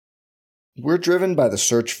We're driven by the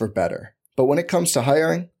search for better. But when it comes to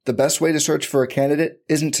hiring, the best way to search for a candidate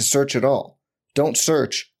isn't to search at all. Don't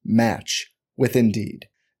search, match with Indeed.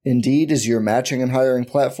 Indeed is your matching and hiring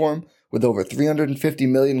platform with over 350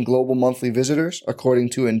 million global monthly visitors,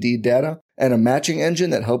 according to Indeed data, and a matching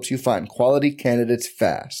engine that helps you find quality candidates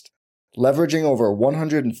fast. Leveraging over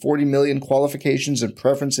 140 million qualifications and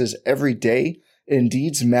preferences every day,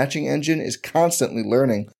 Indeed's matching engine is constantly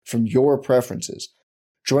learning from your preferences.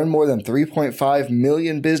 Join more than 3.5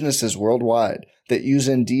 million businesses worldwide that use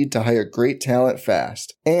Indeed to hire great talent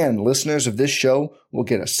fast. And listeners of this show will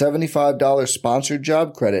get a $75 sponsored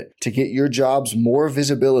job credit to get your jobs more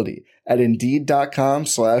visibility at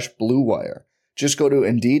Indeed.com/Blue Wire. Just go to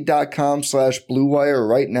Indeed.com/Blue Wire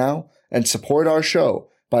right now and support our show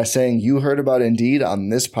by saying you heard about Indeed on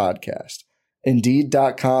this podcast.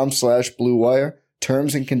 Indeed.com/Blue Wire.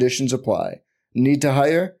 Terms and conditions apply. Need to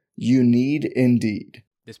hire? You need Indeed.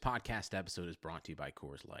 This podcast episode is brought to you by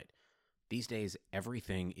Coors Light. These days,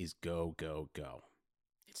 everything is go, go, go.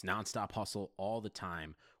 It's nonstop hustle all the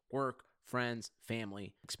time. Work, friends,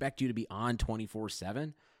 family, expect you to be on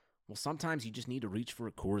 24/7. Well, sometimes you just need to reach for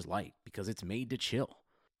a Coors Light because it's made to chill.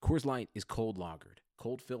 Coors Light is cold lagered,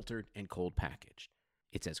 cold filtered, and cold packaged.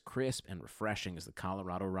 It's as crisp and refreshing as the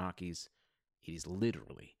Colorado Rockies. It is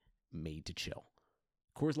literally made to chill.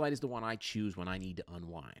 Coors Light is the one I choose when I need to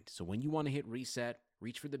unwind. So when you want to hit reset,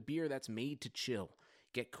 reach for the beer that's made to chill.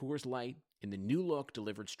 Get Coors Light in the new look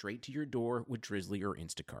delivered straight to your door with Drizzly or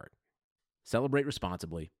Instacart. Celebrate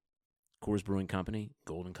responsibly. Coors Brewing Company,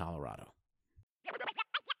 Golden, Colorado.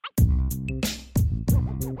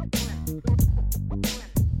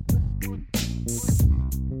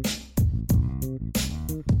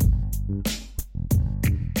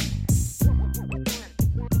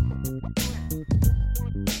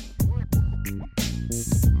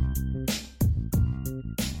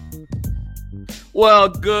 Well,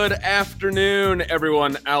 good afternoon,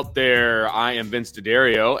 everyone out there. I am Vince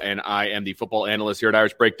D'Addario, and I am the football analyst here at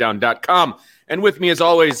IrishBreakdown.com. And with me, as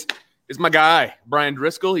always, is my guy, Brian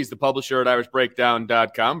Driscoll. He's the publisher at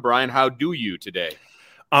IrishBreakdown.com. Brian, how do you today?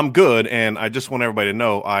 I'm good, and I just want everybody to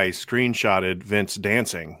know I screenshotted Vince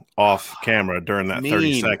dancing off camera during that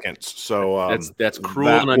 30 seconds. So that's cruel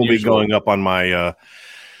that and will unusual. be going up on my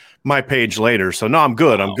my page later. So no, I'm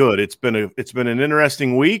good. Wow. I'm good. It's been an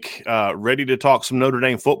interesting week. Ready to talk some Notre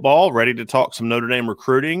Dame football. Ready to talk some Notre Dame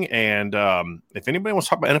recruiting. And if anybody wants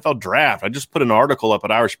to talk about NFL draft, I just put an article up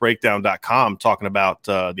at IrishBreakdown.com talking about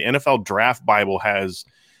the NFL Draft Bible has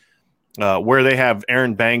where they have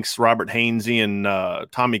Aaron Banks, Robert Hainsey, and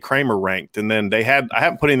Tommy Kramer ranked. And then I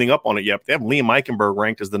haven't put anything up on it yet, but they have Liam Eichenberg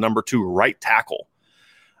ranked as the number 2 right tackle.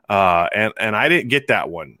 And I didn't get that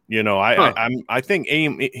one. You know, I think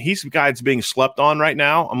he's a guy that's being slept on right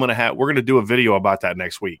now. We're gonna do a video about that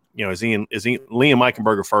next week. You know, is Liam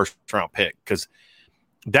Eichenberg a first round pick? Because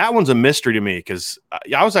that one's a mystery to me. Because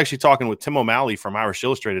I was actually talking with Tim O'Malley from Irish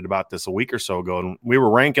Illustrated about this a week or so ago, and we were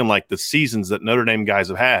ranking like the seasons that Notre Dame guys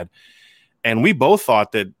have had, and we both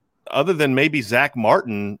thought that other than maybe Zach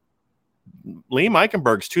Martin, Liam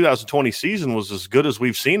Eichenberg's 2020 season was as good as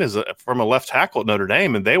we've seen from a left tackle at Notre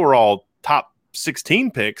Dame, and they were all top 16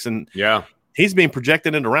 picks, and he's being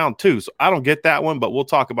projected into round 2. So I don't get that one, but we'll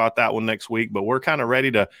talk about that one next week. But we're kind of ready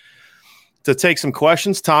to take some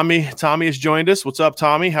questions. Tommy has joined us. What's up,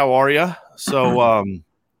 Tommy? How are you? So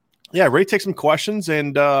ready to take some questions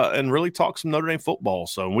and really talk some Notre Dame football.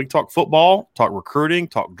 So when we talk football, talk recruiting,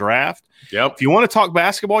 talk draft. Yep. If you want to talk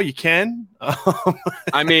basketball, you can.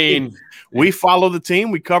 I mean, we follow the team.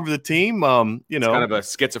 We cover the team. It's kind of a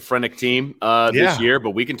schizophrenic team this year,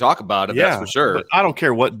 but we can talk about it. That's for sure. But I don't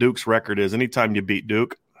care what Duke's record is. Anytime you beat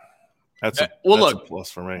Duke, that's a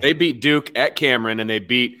plus for me. They beat Duke at Cameron, and they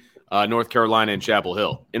beat North Carolina and Chapel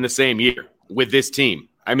Hill in the same year with this team.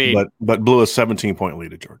 I mean, but blew a 17-point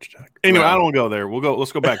lead at Georgia Tech. Anyway, I don't go there.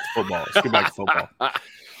 Let's go back to football.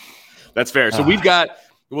 That's fair. So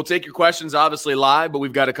we'll take your questions obviously live, but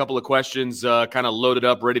we've got a couple of questions kind of loaded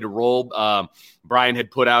up, ready to roll. Brian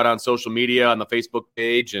had put out on social media, on the Facebook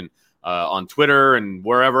page and on Twitter and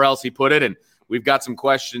wherever else he put it. And we've got some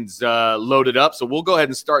questions loaded up. So we'll go ahead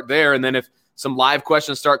and start there. And then if some live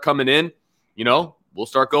questions start coming in, we'll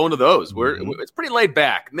start going to those. It's pretty laid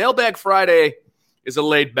back. Mailbag Friday is a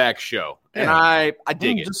laid-back show, and I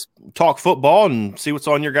dig it. Just talk football and see what's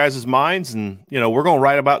on your guys' minds, and we're going to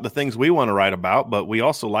write about the things we want to write about, but we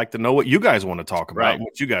also like to know what you guys want to talk about,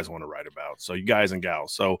 what you guys want to write about. So you guys and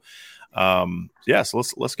gals. So, so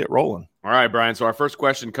let's get rolling. All right, Brian. So our first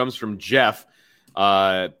question comes from Jeff,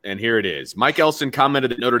 and here it is. Mike Elston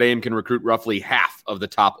commented that Notre Dame can recruit roughly half of the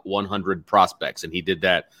top 100 prospects, and he did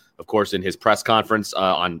that, of course, in his press conference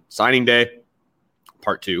on signing day,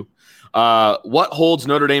 part 2. What holds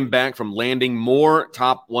Notre Dame back from landing more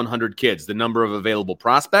top 100 kids? The number of available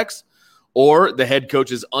prospects or the head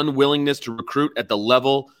coach's unwillingness to recruit at the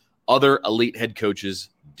level other elite head coaches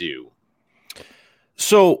do?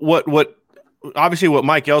 So what obviously what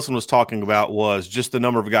Mike Elston was talking about was just the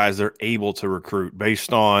number of guys they're able to recruit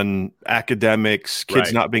based on academics,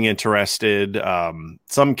 kids not being interested.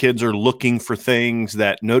 Some kids are looking for things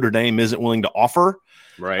that Notre Dame isn't willing to offer.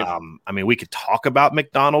 Right. I mean, we could talk about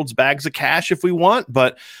McDonald's bags of cash if we want,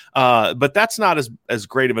 but that's not as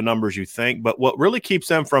great of a number as you think. But what really keeps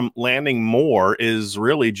them from landing more is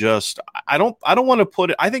really just I don't want to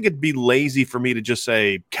put it. I think it'd be lazy for me to just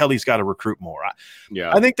say Kelly's got to recruit more.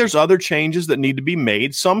 I think there's other changes that need to be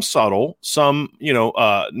made. Some subtle, some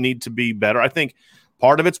need to be better. I think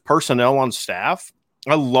part of it's personnel on staff.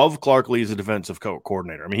 I love Clark Lee as a defensive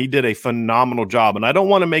coordinator. I mean, he did a phenomenal job, and I don't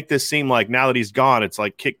want to make this seem like now that he's gone, it's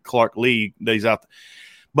like kick Clark Lee that he's out.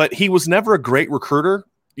 But he was never a great recruiter.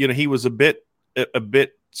 He was a bit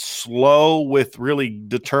slow with really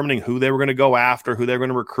determining who they were going to go after, who they were going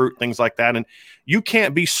to recruit, things like that. And you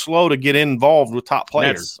can't be slow to get involved with top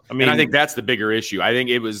players. I think that's the bigger issue. I think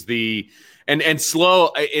it was and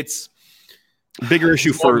slow. It's bigger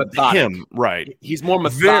issue for him, right? He's more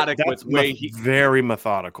methodic very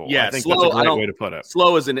methodical. Yeah, I think slow, that's a great way to put it.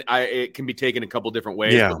 Slow it can be taken a couple different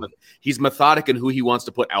ways. Yeah. He's methodic in who he wants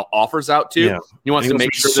to put offers out to. Yeah. He wants to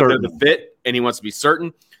make sure that they're the fit, and he wants to be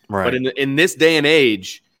certain. Right. But in this day and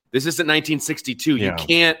age, this isn't 1962. Yeah.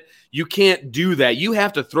 You can't do that. You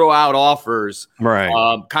have to throw out offers, right?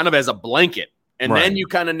 Kind of as a blanket. And then you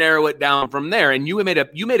kind of narrow it down from there. And you made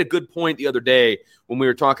a good point the other day when we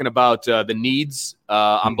were talking about the needs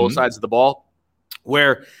on both sides of the ball,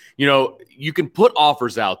 where you can put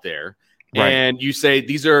offers out there and you say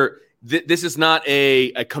this is not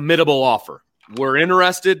a committable offer. We're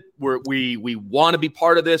interested. We want to be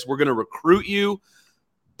part of this. We're going to recruit you,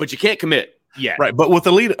 but you can't commit. Yeah, right. But with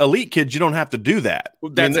elite kids, you don't have to do that.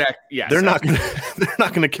 They're not going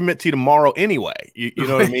to commit to you tomorrow anyway. You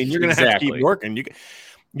know what I mean? You're going to have to keep working.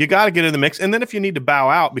 You got to get in the mix. And then if you need to bow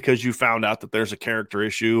out because you found out that there's a character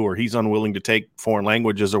issue or he's unwilling to take foreign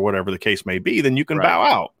languages or whatever the case may be, then you can bow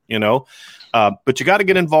out. But you got to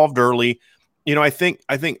get involved early. I think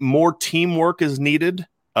more teamwork is needed.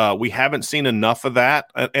 We haven't seen enough of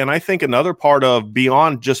that. And I think another part of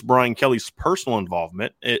beyond just Brian Kelly's personal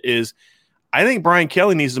involvement is I think Brian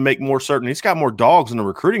Kelly needs to make more certain he's got more dogs in the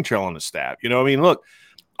recruiting trail on his staff. Look,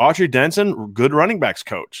 Autry Denson, good running backs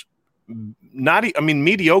coach.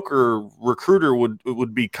 Mediocre recruiter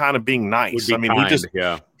would be kind of being nice.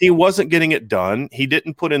 He wasn't getting it done. He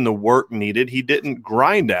didn't put in the work needed. He didn't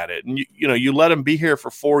grind at it. And you let him be here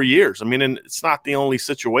for 4 years. And it's not the only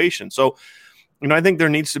situation. So, I think there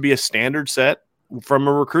needs to be a standard set from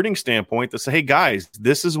a recruiting standpoint to say, hey guys,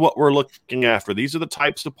 this is what we're looking after. These are the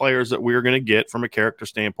types of players that we're going to get from a character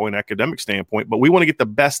standpoint, academic standpoint, but we want to get the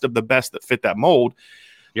best of the best that fit that mold.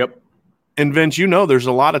 Yep. And Vince, there's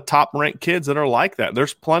a lot of top ranked kids that are like that.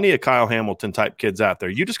 There's plenty of Kyle Hamilton type kids out there.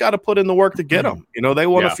 You just got to put in the work to get them. They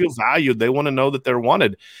want to feel valued. They want to know that they're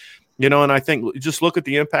wanted. And I think just look at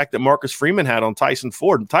the impact that Marcus Freeman had on Tyson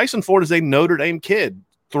Ford. Tyson Ford is a Notre Dame kid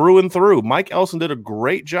through and through. Mike Elston did a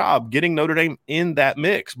great job getting Notre Dame in that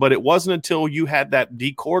mix, but it wasn't until you had that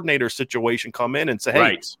D coordinator situation come in and say,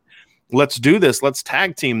 hey, let's do this. Let's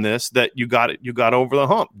tag team this, that you got it. You got over the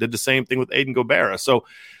hump. Did the same thing with Aiden Gobera. So,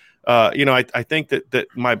 I think that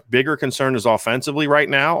my bigger concern is offensively right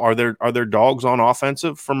now. Are there dogs on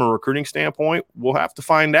offensive from a recruiting standpoint? We'll have to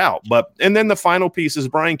find out. And then the final piece is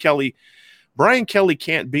Brian Kelly. Brian Kelly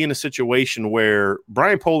can't be in a situation where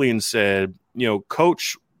Brian Polian said,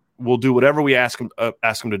 coach will do whatever we ask him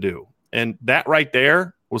to do. And that right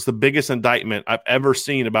there was the biggest indictment I've ever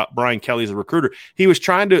seen about Brian Kelly as a recruiter. He was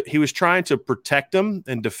trying to protect him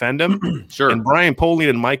and defend him. Sure. And Brian Polian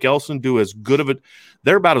and Mike Elston do as good of it.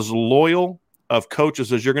 They're about as loyal of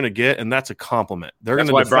coaches as you're going to get, and that's a compliment.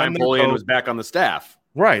 That's why Brian Polian was back on the staff.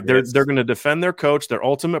 Right. They're going to defend their coach. They're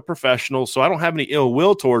ultimate professionals. So I don't have any ill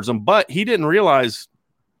will towards them, but he didn't realize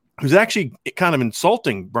he was actually kind of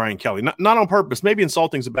insulting Brian Kelly, not on purpose. Maybe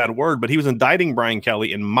insulting is a bad word, but he was indicting Brian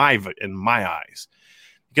Kelly in my eyes,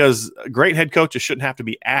 because great head coaches shouldn't have to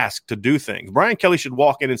be asked to do things. Brian Kelly should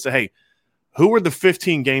walk in and say, hey, who are the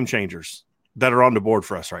 15 game changers that are on the board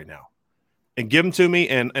for us right now? And give them to me,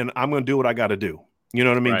 and I'm going to do what I got to do. You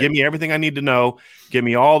know what I mean? Right. Give me everything I need to know. Give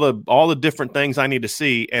me all the different things I need to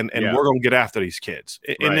see, and we're going to get after these kids.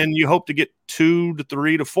 Right. And then you hope to get 2 to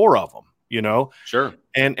 3 to 4 of them, Sure.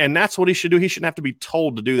 And that's what he should do. He shouldn't have to be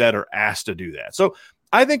told to do that or asked to do that. So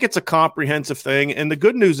I think it's a comprehensive thing, and the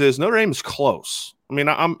good news is Notre Dame is close. I mean,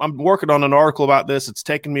 I'm working on an article about this. It's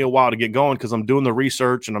taken me a while to get going because I'm doing the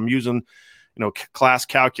research and I'm using, class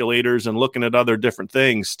calculators and looking at other different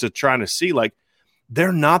things to try to see, like,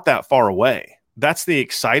 they're not that far away. That's the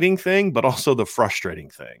exciting thing, but also the frustrating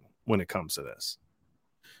thing when it comes to this.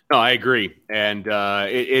 No, I agree. And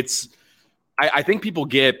I think people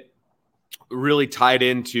get really tied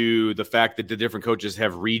into the fact that the different coaches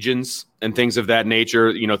have regions and things of that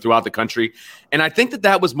nature, throughout the country. And I think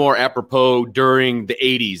that was more apropos during the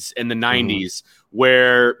 80s and the 90s,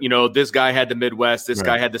 where, this guy had the Midwest, this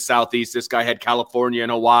guy had the Southeast, this guy had California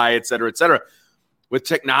and Hawaii, et cetera, et cetera. With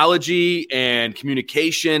technology and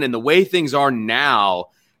communication and the way things are now,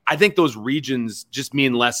 I think those regions just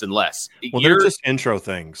mean less and less. Well, they're just intro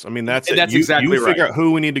things. I mean, that's exactly right. You figure out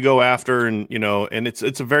who we need to go after, and and it's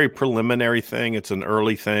a very preliminary thing. It's an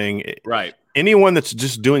early thing, right? Anyone that's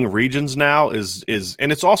just doing regions now is,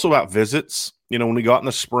 and it's also about visits. When we go out in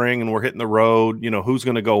the spring and we're hitting the road, who's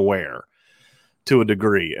going to go where, to a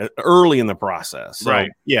degree, early in the process. So, right.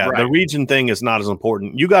 Yeah, right. The region thing is not as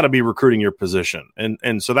important. You got to be recruiting your position,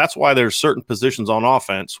 and so that's why there's certain positions on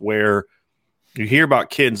offense where you hear about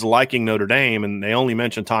kids liking Notre Dame and they only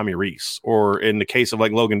mention Tommy Rees, or in the case of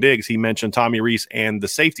like Logan Diggs, he mentioned Tommy Rees and the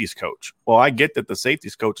safeties coach. Well, I get that the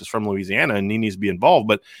safeties coach is from Louisiana and he needs to be involved,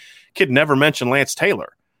 but kid never mentioned Lance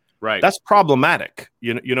Taylor. Right. That's problematic.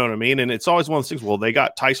 You know what I mean? And it's always one of those things. Well, they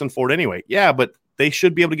got Tyson Ford anyway. Yeah, but they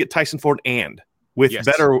should be able to get Tyson Ford and with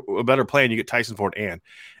a better plan, you get Tyson Ford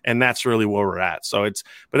and that's really where we're at. So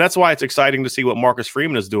but that's why it's exciting to see what Marcus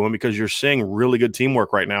Freeman is doing, because you're seeing really good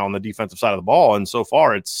teamwork right now on the defensive side of the ball. And so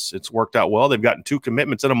far it's worked out well. They've gotten 2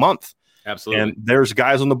 commitments in a month. Absolutely. And there's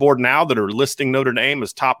guys on the board now that are listing Notre Dame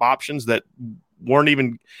as top options that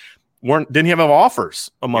didn't have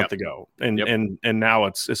offers a month ago. And now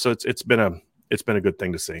it's been a good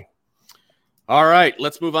thing to see. All right,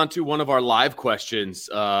 let's move on to one of our live questions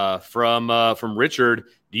from Richard.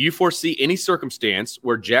 Do you foresee any circumstance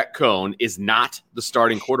where Jack Coan is not the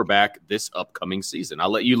starting quarterback this upcoming season?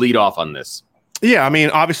 I'll let you lead off on this. Yeah, I mean,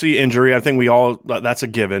 obviously injury, I think that's a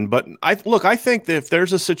given. But I think that if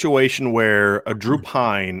there's a situation where a Drew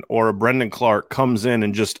Pine or a Brendan Clark comes in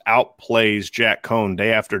and just outplays Jack Coan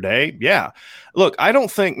day after day, yeah. Look, I don't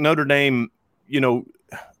think Notre Dame,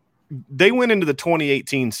 they went into the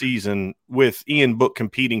 2018 season with Ian Book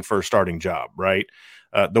competing for a starting job, right?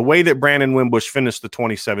 The way that Brandon Wimbush finished the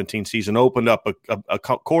 2017 season opened up a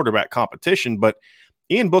quarterback competition, but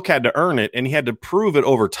Ian Book had to earn it, and he had to prove it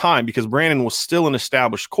over time because Brandon was still an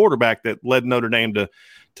established quarterback that led Notre Dame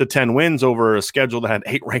to 10 wins over a schedule that had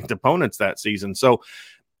 8 ranked opponents that season. So,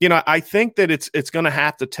 I think that it's going to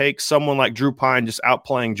have to take someone like Drew Pine just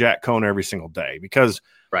outplaying Jack Coan every single day, because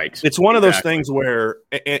right. It's one of those things where,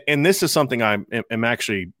 and this is something I'm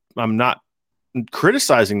not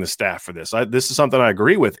criticizing the staff for this. This is something I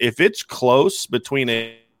agree with. If it's close between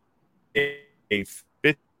a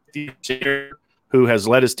 50-year who has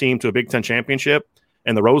led his team to a Big Ten championship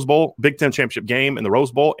and the Rose Bowl, Big Ten championship game and the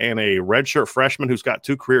Rose Bowl, and a redshirt freshman who's got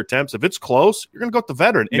 2 career attempts, if it's close, you're going to go with the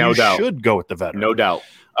veteran, and you should go with the veteran. No doubt.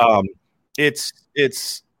 It's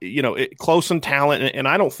close in talent, and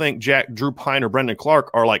I don't think Drew Pine or Brendan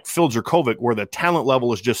Clark are like Phil Jurkovec, where the talent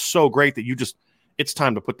level is just so great that it's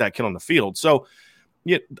time to put that kid on the field. So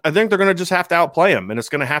I think they're going to just have to outplay him, and it's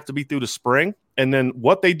going to have to be through the spring. And then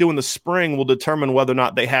what they do in the spring will determine whether or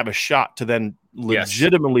not they have a shot to then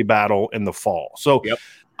legitimately battle in the fall. So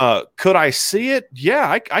could I see it?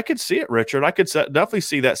 Yeah, I could see it, Richard. I could definitely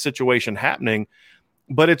see that situation happening,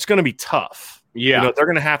 but it's going to be tough. Yeah. They're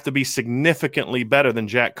going to have to be significantly better than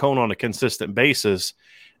Jack Coan on a consistent basis.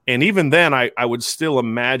 And even then, I would still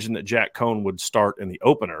imagine that Jack Coan would start in the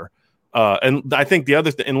opener. And I think the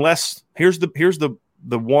other thing, unless here's the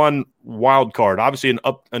one wild card. Obviously,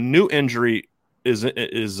 a new injury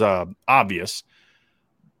is obvious,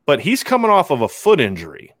 but he's coming off of a foot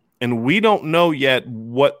injury, and we don't know yet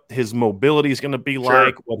what his mobility is going to be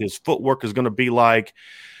like, what his footwork is going to be like.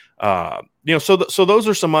 So those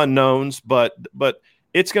are some unknowns, but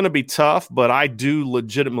it's going to be tough. But I do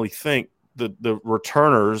legitimately think the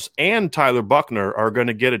returners and Tyler Buckner are going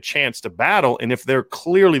to get a chance to battle. And if they're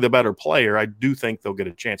clearly the better player, I do think they'll get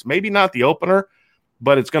a chance. Maybe not the opener,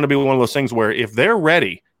 but it's going to be one of those things where if they're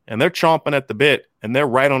ready and they're chomping at the bit and they're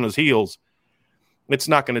right on his heels, it's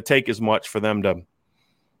not going to take as much for them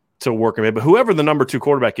to work him in. But whoever the number 2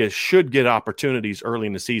 quarterback is should get opportunities early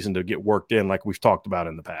in the season to get worked in, like we've talked about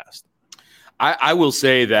in the past. I will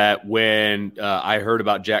say that when I heard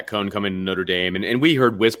about Jack Coan coming to Notre Dame, and we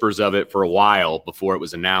heard whispers of it for a while before it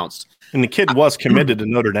was announced. And the kid was committed to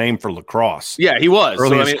Notre Dame for lacrosse. Yeah, he was.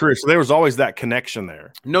 Early in his career. So there was always that connection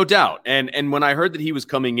there. No doubt. And when I heard that he was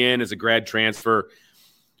coming in as a grad transfer,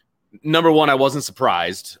 number one, I wasn't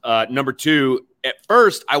surprised. Number two, at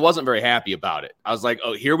first, I wasn't very happy about it. I was like,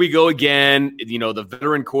 oh, here we go again. You know, the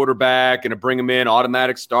veteran quarterback, going to bring him in,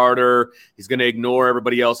 automatic starter. He's going to ignore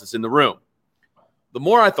everybody else that's in the room. The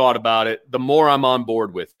more I thought about it, the more I'm on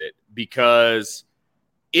board with it, because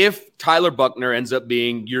if Tyler Buchner ends up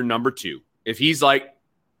being your number two, if he's like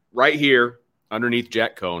right here underneath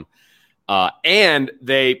Jack Coan, and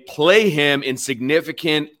they play him in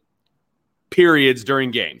significant periods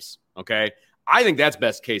during games, okay, I think that's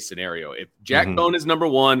best case scenario. If Jack Coan is number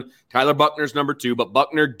one, Tyler Buchner's number two, but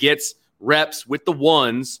Buchner gets reps with the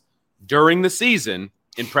ones during the season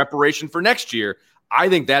in preparation for next year, I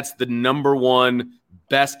think that's the number one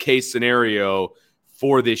best case scenario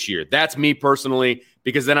for this year. That's me personally,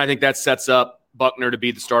 because then I think that sets up Buchner to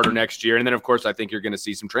be the starter next year. And then, of course, I think you're going to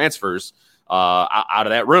see some transfers out of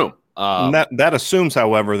that room. That assumes,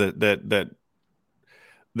 however, that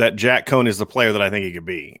Jack Coan is the player that I think he could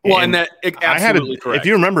be. Well, and that absolutely correct. If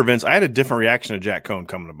you remember, Vince, I had a different reaction to Jack Coan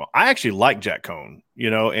coming to ball. I actually like Jack Coan,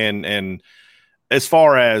 and as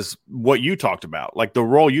far as what you talked about, like the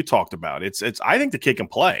role you talked about, it's I think the kid can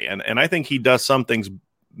play, and I think he does some things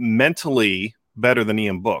mentally better than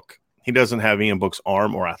Ian Book. He doesn't have Ian Book's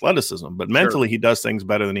arm or athleticism, but mentally he does things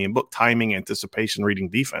better than Ian Book, timing, anticipation, reading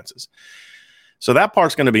defenses. So that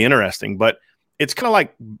part's going to be interesting, but it's kind of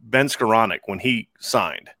like Ben Skoranek when he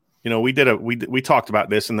signed. We talked about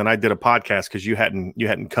this, and then I did a podcast because you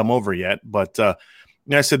hadn't come over yet, but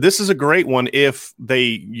I said this is a great one if they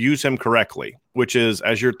use him correctly, which is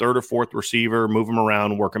as your third or fourth receiver, move him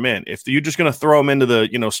around, work him in. If you're just going to throw him into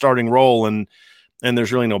the starting role and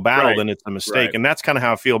there's really no battle, then it's a mistake. Right. And that's kind of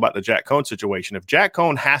how I feel about the Jack Coan situation. If Jack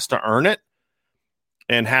Coan has to earn it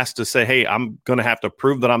and has to say, hey, I'm going to have to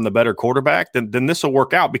prove that I'm the better quarterback, then this will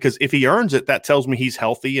work out, because if he earns it, that tells me he's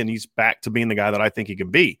healthy and he's back to being the guy that I think he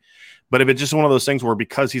can be. But if it's just one of those things where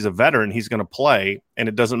because he's a veteran, he's going to play and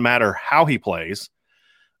it doesn't matter how he plays,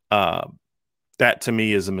 that to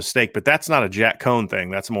me is a mistake. But that's not a Jack Coan thing.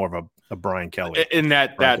 That's more of a Brian Kelly. And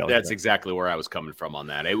that's exactly where I was coming from on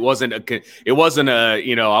that. It wasn't I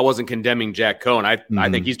wasn't condemning Jack Coan. I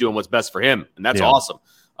think he's doing what's best for him, and that's awesome.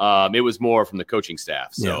 It was more from the coaching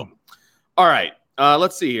staff. So, All right,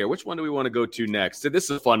 let's see here. Which one do we want to go to next? This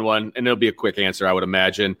is a fun one, and it'll be a quick answer, I would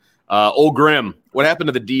imagine. Old Grim, what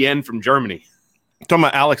happened to the DN from Germany? Talking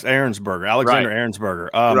about Alexander Ahrensberger.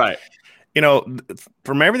 Right.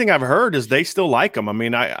 From everything I've heard is they still like him. I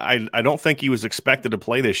mean, I don't think he was expected to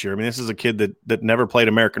play this year. I mean, this is a kid that never played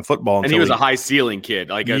American football. And he was a high ceiling kid.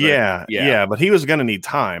 But he was going to need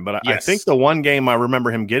time. But I think the one game I remember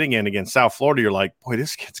him getting in against South Florida, you're like, boy,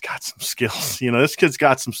 this kid's got some skills. This kid's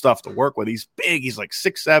got some stuff to work with. He's big. He's like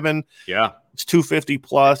 6'7". Yeah. It's 250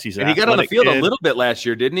 plus. And he got on the field a little bit last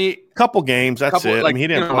year, didn't he? Couple games. That's it. He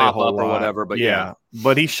didn't play a whole lot or whatever. But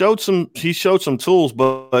but he showed some tools.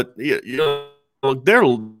 But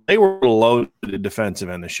they were loaded defensive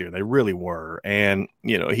end this year. They really were. And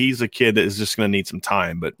he's a kid that is just going to need some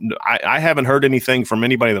time. But I haven't heard anything from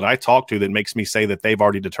anybody that I talked to that makes me say that they've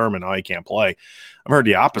already determined he can't play. I've heard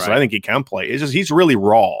the opposite. Right. I think he can play. It's just he's really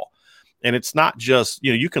raw. And it's not just,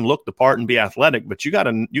 you can look the part and be athletic, but you got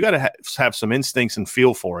to have some instincts and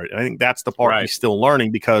feel for it. And I think that's the part he's still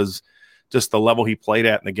learning, because just the level he played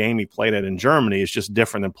at and the game he played at in Germany is just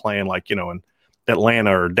different than playing like, in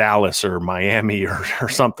Atlanta or Dallas or Miami or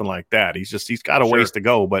something like that. He's got a ways to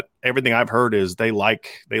go, but everything I've heard is they like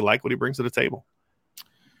what he brings to the table.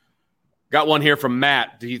 Got one here from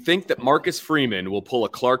Matt. Do you think that Marcus Freeman will pull a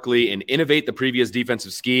Clark Lee and innovate the previous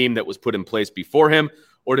defensive scheme that was put in place before him?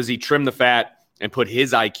 Or does he trim the fat and put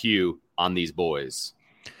his IQ on these boys?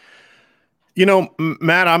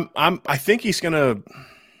 Matt, I think he's going to,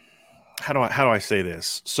 how do I say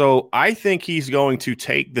this? So I think he's going to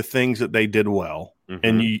take the things that they did well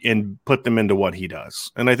and put them into what he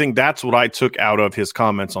does. And I think that's what I took out of his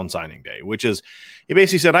comments on signing day, which is he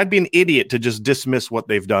basically said, I'd be an idiot to just dismiss what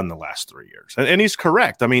they've done the last 3 years. And he's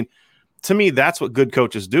correct. I mean, to me, that's what good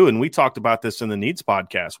coaches do. And we talked about this in the Needs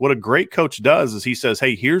podcast. What a great coach does is he says,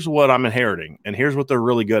 hey, here's what I'm inheriting, and here's what they're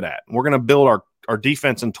really good at. We're going to build our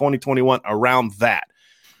defense in 2021 around that.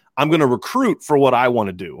 I'm going to recruit for what I want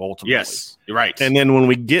to do ultimately. Yes, you're right. And then when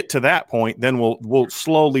we get to that point, then we'll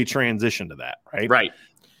slowly transition to that, right? Right.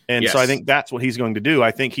 And so I think that's what he's going to do.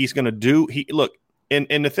 I think he's going to do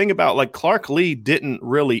and the thing about like Clark Lee didn't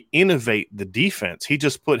really innovate the defense. He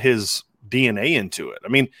just put his DNA into it. I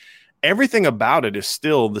mean, everything about it is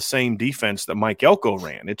still the same defense that Mike Elko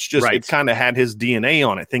ran. It's just It kind of had his DNA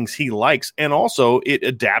on it, things he likes, and also it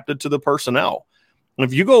adapted to the personnel.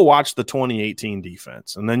 If you go watch the 2018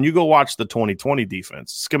 defense and then you go watch the 2020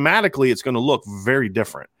 defense, schematically it's going to look very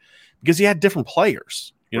different because he had different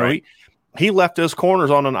players. You know, he left his corners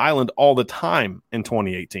on an island all the time in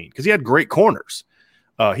 2018 because he had great corners.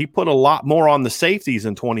 He put a lot more on the safeties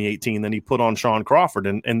in 2018 than he put on Sean Crawford.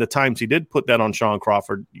 And the times he did put that on Sean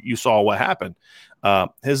Crawford, you saw what happened.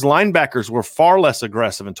 His linebackers were far less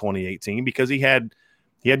aggressive in 2018 because he had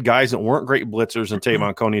guys that weren't great blitzers in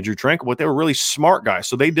Tavon Coney and Drew Tranquill, but they were really smart guys.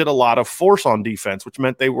 So they did a lot of force on defense, which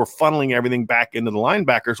meant they were funneling everything back into the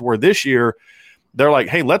linebackers, where this year they're like,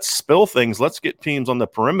 hey, let's spill things. Let's get teams on the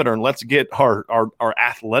perimeter and let's get our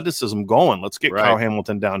athleticism going. Let's get Kyle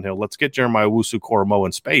Hamilton downhill. Let's get Jeremiah Owusu-Koramoah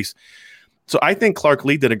in space. So I think Clark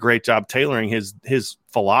Lea did a great job tailoring his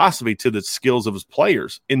philosophy to the skills of his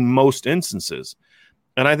players in most instances.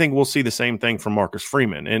 And I think we'll see the same thing from Marcus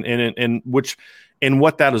Freeman. And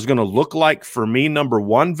what that is going to look like for me, number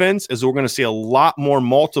one, Vince, is we're going to see a lot more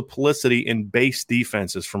multiplicity in base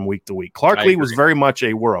defenses from week to week. Clark Lea was very much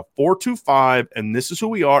we're a 4-2-5, and this is who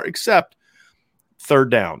we are, except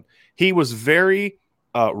third down. He was very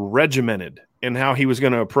regimented in how he was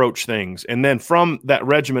going to approach things. And then from that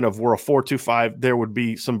regiment of we're a 4-2-5, there would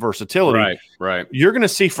be some versatility. Right. You're going to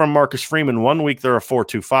see from Marcus Freeman 1 week they're a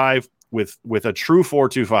 4-2-5. With a true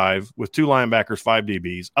 4-2-5 with 2 linebackers, 5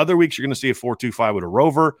 DBs. Other weeks you're going to see a 4-2-5 with a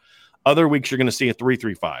rover. Other weeks you're going to see a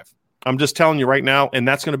 3-3-5. I'm just telling you right now, and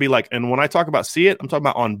that's going to be like. And when I talk about see it, I'm talking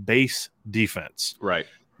about on base defense. Right.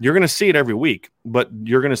 You're going to see it every week, but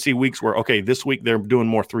you're going to see weeks where this week they're doing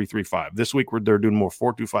more 3-3-5. This week they're doing more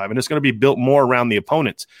 4-2-5, and it's going to be built more around the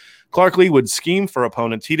opponents. Clark Lea would scheme for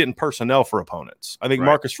opponents. He didn't personnel for opponents. I think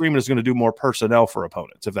Marcus Freeman is going to do more personnel for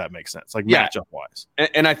opponents, if that makes sense, matchup-wise.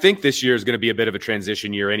 And I think this year is going to be a bit of a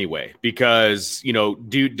transition year anyway because,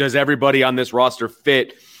 does everybody on this roster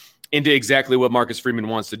fit into exactly what Marcus Freeman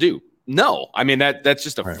wants to do? No. I mean, that's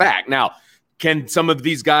just a fact. Now, can some of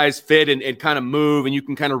these guys fit and kind of move and you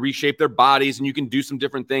can kind of reshape their bodies and you can do some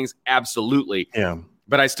different things? Absolutely. Yeah.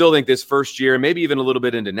 But I still think this first year, maybe even a little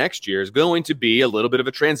bit into next year, is going to be a little bit of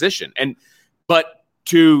a transition. But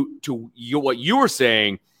to what you were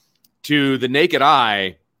saying, to the naked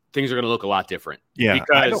eye, things are going to look a lot different. Yeah,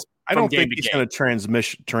 because I don't think he's going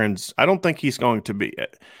to I don't think he's going to be.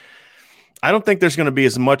 I don't think there's going to be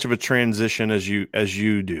as much of a transition as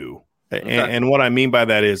you do. Okay. And what I mean by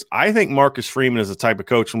that is I think Marcus Freeman is the type of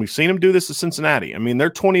coach, and we've seen him do this at Cincinnati. I mean, their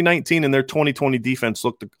 2019 and their 2020 defense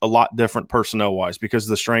looked a lot different personnel-wise because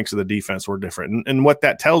the strengths of the defense were different. And what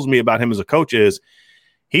that tells me about him as a coach is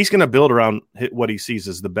he's going to build around what he sees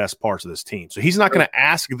as the best parts of this team. So he's not going to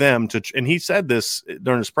ask them to – and he said this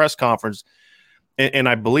during his press conference, and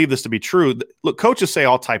I believe this to be true. Look, coaches say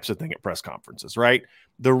all types of things at press conferences, right?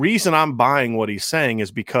 The reason I'm buying what he's saying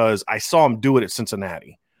is because I saw him do it at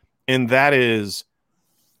Cincinnati. And that is,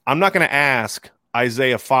 I'm not going to ask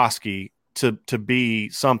Isaiah Foskey to be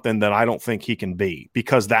something that I don't think he can be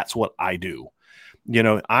because that's what I do.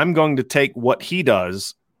 I'm going to take what he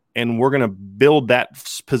does and we're going to build that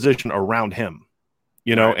position around him,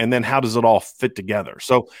 and then how does it all fit together?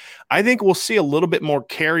 So I think we'll see a little bit more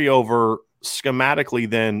carryover schematically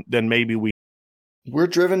than maybe We're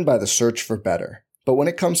driven by the search for better. But when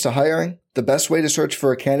it comes to hiring, the best way to search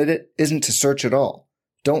for a candidate isn't to search at all.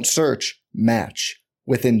 Don't search, match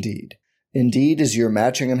with Indeed. Indeed is your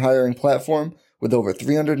matching and hiring platform with over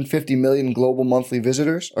 350 million global monthly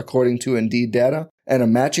visitors, according to Indeed data, and a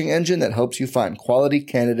matching engine that helps you find quality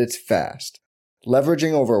candidates fast.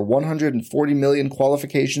 Leveraging over 140 million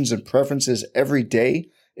qualifications and preferences every day,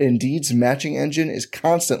 Indeed's matching engine is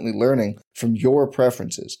constantly learning from your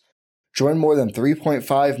preferences. Join more than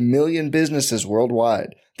 3.5 million businesses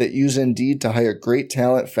worldwide that use Indeed to hire great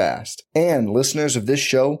talent fast. And listeners of this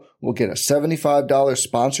show will get a $75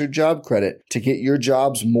 sponsored job credit to get your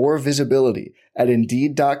jobs more visibility at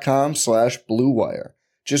Indeed.com/Blue Wire.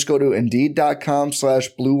 Just go to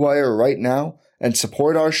Indeed.com/Blue Wire right now and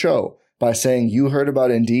support our show by saying you heard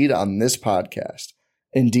about Indeed on this podcast.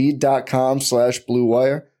 Indeed.com/Blue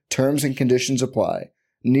Wire. Terms and conditions apply.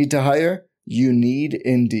 Need to hire? You need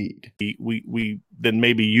Indeed. We than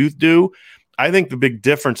maybe youth do. I think the big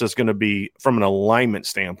difference is going to be from an alignment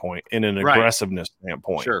standpoint and an aggressiveness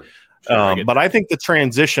standpoint. Sure. But I think the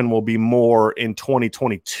transition will be more in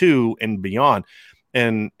 2022 and beyond.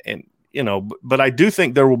 And but I do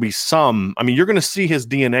think there will be some. I mean, you're going to see his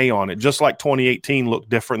DNA on it, just like 2018 looked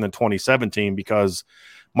different than 2017 because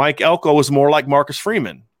Mike Elko was more like Marcus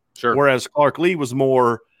Freeman. Sure. Whereas Clark Lea was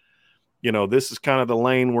more this is kind of the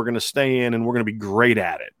lane we're going to stay in, and we're going to be great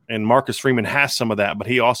at it. And Marcus Freeman has some of that, but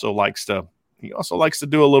he also likes to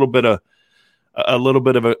do a little bit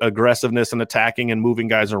of aggressiveness and attacking and moving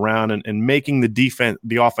guys around and making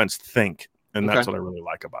the offense think. And that's what I really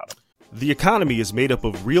like about him. The economy is made up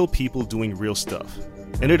of real people doing real stuff,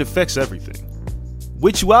 and it affects everything,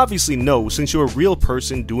 which you obviously know since you're a real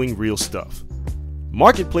person doing real stuff.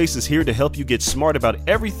 Marketplace is here to help you get smart about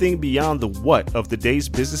everything beyond the what of the day's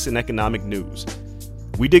business and economic news.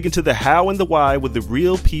 We dig into the how and the why with the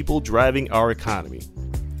real people driving our economy.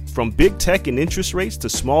 From big tech and interest rates to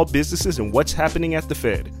small businesses and what's happening at the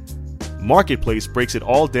Fed, Marketplace breaks it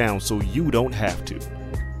all down so you don't have to.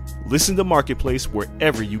 Listen to Marketplace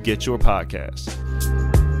wherever you get your podcasts.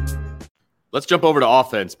 Let's jump over to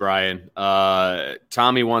offense, Brian.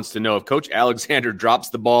 Tommy wants to know if Coach Alexander drops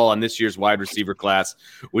the ball on this year's wide receiver class,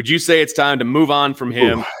 would you say it's time to move on from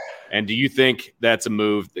him? Ooh. And do you think that's a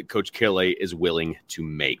move that Coach Kelly is willing to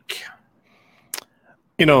make?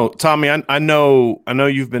 Tommy, I know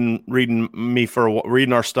you've been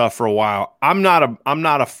reading our stuff for a while. I'm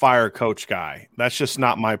not a fire coach guy. That's just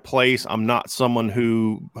not my place. I'm not someone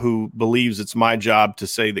who believes it's my job to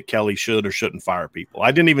say that Kelly should or shouldn't fire people.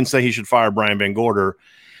 I didn't even say he should fire Brian Van Gorder,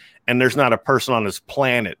 and there's not a person on this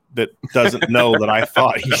planet that doesn't know that I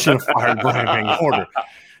thought he should have fired Brian Van Gorder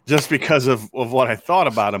just because of what I thought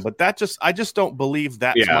about him. But I just don't believe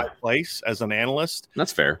that's my place as an analyst.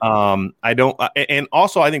 That's fair. I don't, and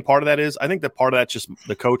also I think part of that's just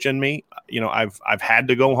the coach in me. I've had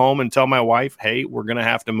to go home and tell my wife, hey, we're going to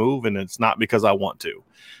have to move. And it's not because I want to.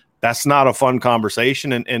 That's not a fun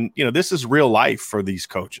conversation. And this is real life for these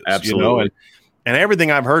coaches. Absolutely. And everything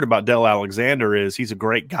I've heard about Del Alexander is he's a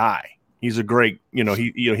great guy. He's a great,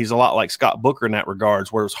 he's a lot like Scott Booker in that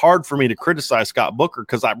regards, where it's hard for me to criticize Scott Booker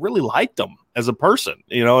because I really liked him as a person,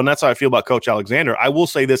 and that's how I feel about Coach Alexander. I will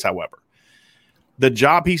say this, however, the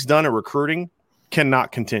job he's done at recruiting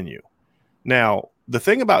cannot continue. Now, the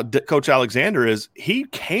thing about Coach Alexander is he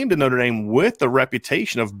came to Notre Dame with the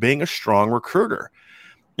reputation of being a strong recruiter.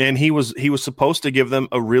 And he was supposed to give them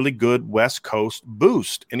a really good West Coast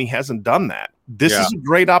boost, and he hasn't done that. This is a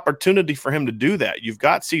great opportunity for him to do that. You've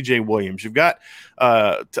got C.J. Williams. You've got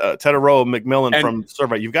Tedero McMillan from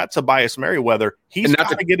Survey. You've got Tobias Merriweather. He's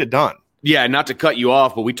got to get it done. Yeah, not to cut you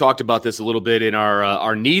off, but we talked about this a little bit in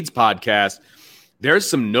our needs podcast. There's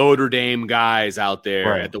some Notre Dame guys out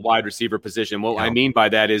there at the wide receiver position. What I mean by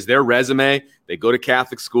that is their resume, they go to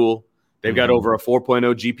Catholic school. They've got over a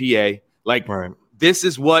 4.0 GPA. This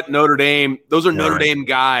is what Notre Dame – those are Notre Dame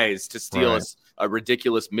guys, to steal a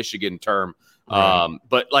ridiculous Michigan term.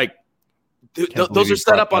 But, those are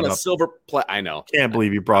set up on a silver – I know. Can't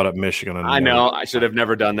believe you brought up Michigan. I know. I should have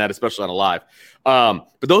never done that, especially on a live. But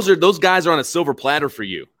those guys are on a silver platter for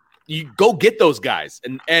you. You go get those guys.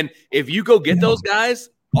 And if you go get those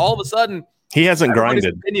guys, all of a sudden – he hasn't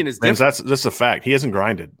grinded. Opinion is different. That's a fact. He hasn't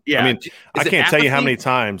grinded. Yeah. I mean, I can't tell you how many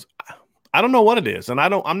times – I don't know what it is, and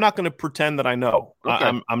I'm not going to pretend that I know.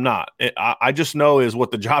 Okay. I'm not. I just know is what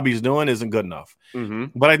the job he's doing isn't good enough.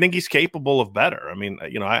 Mm-hmm. But I think he's capable of better. I mean,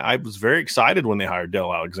 I was very excited when they hired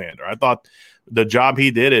Del Alexander. I thought the job he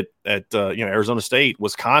did at Arizona State,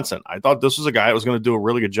 Wisconsin, I thought this was a guy that was going to do a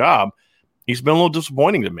really good job. He's been a little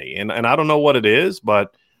disappointing to me, and I don't know what it is,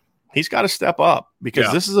 but he's got to step up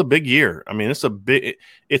because this is a big year. I mean,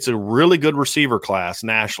 it's a really good receiver class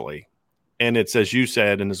nationally. And it's, as you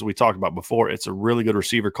said, and as we talked about before, it's a really good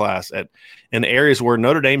receiver class in areas where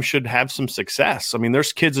Notre Dame should have some success. I mean,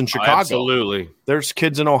 there's kids in Chicago. Absolutely. There's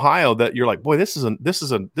kids in Ohio that you're like, boy, this is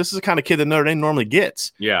the kind of kid that Notre Dame normally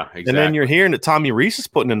gets. Yeah, exactly. And then you're hearing that Tommy Rees is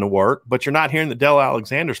putting in the work, but you're not hearing that Del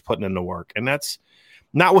Alexander's putting in the work. And that's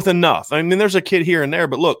not with enough. I mean, there's a kid here and there,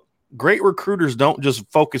 but look, great recruiters don't just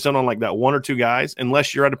focus in on like that one or two guys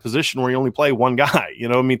unless you're at a position where you only play one guy.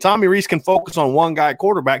 I mean, Tommy Rees can focus on one guy at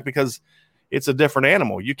quarterback because it's a different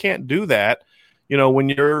animal. You can't do that, when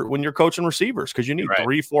you're coaching receivers because you need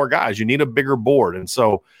 3-4 guys. You need a bigger board. And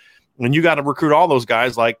so when you got to recruit all those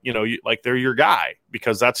guys like they're your guy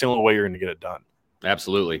because that's the only way you're going to get it done.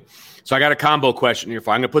 Absolutely. So I got a combo question here. I'm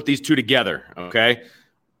going to put these two together, okay?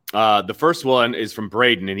 The first one is from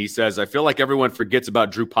Braden, and he says, I feel like everyone forgets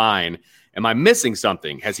about Drew Pine. Am I missing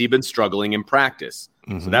something? Has he been struggling in practice?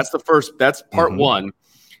 Mm-hmm. So that's part one.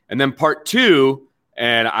 And then part two,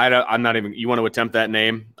 and I'm not even – you want to attempt that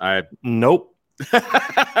name? Nope.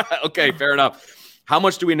 Okay, fair enough. How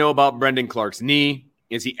much do we know about Brendan Clark's knee?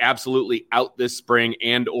 Is he absolutely out this spring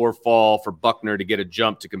and or fall for Buckner to get a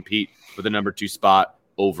jump to compete for the number 2 spot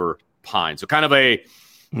over Pine? So kind of a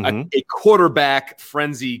quarterback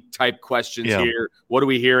frenzy type questions here. What are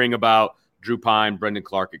we hearing about Drew Pine, Brendan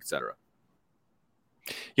Clark, et cetera?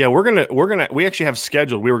 Yeah, we actually have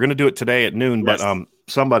scheduled. We were gonna do it today at noon, Yes. but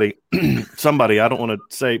somebody, I don't want to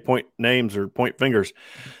say point names or point fingers.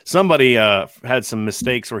 Somebody had some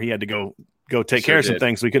mistakes where he had to go take care of some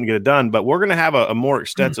things, so we couldn't get it done. But we're gonna have a more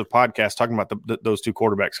extensive podcast talking about those two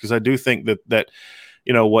quarterbacks, because I do think that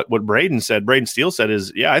you know what Braden Steele said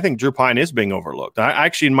is, yeah, I think Drew Pine is being overlooked. I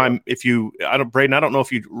actually Braden, I don't know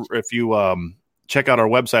if you check out our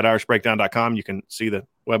website, irishbreakdown.com, you can see the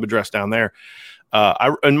web address down there.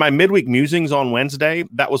 In my midweek musings on Wednesday,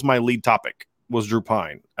 that was my lead topic, was Drew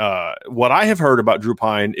Pine. What I have heard about Drew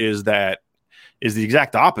Pine is the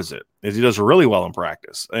exact opposite, is he does really well in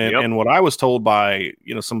practice. And what I was told by,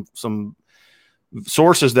 you know, some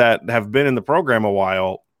sources that have been in the program a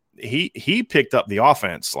while, he picked up the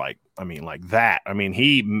offense like that. I mean,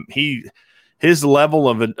 his level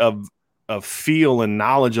of feel and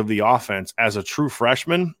knowledge of the offense as a true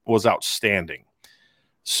freshman was outstanding.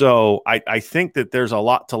 So I think that there's a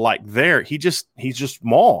lot to like there. He's just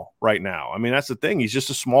small right now. I mean, that's the thing. He's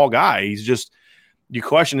just a small guy. You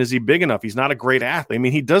question, is he big enough? He's not a great athlete. I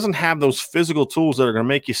mean, he doesn't have those physical tools that are going to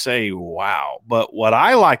make you say, wow. But what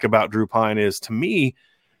I like about Drew Pine is, to me,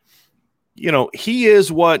 you know, he is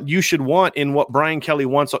what you should want in what Brian Kelly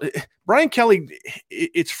wants. Brian Kelly,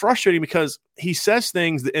 it's frustrating because he says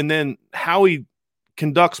things and then how he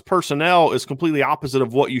conducts personnel is completely opposite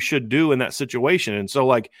of what you should do in that situation. And so,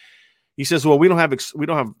 like, he says, well, we don't have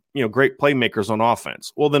you know, great playmakers on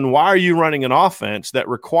offense. Well, then why are you running an offense that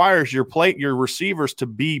requires your receivers to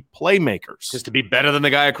be playmakers, just to be better than the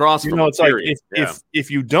guy across from? You know, it's like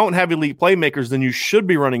if you don't have elite playmakers, then you should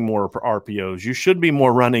be running more RPOs. You should be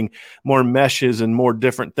running more meshes and more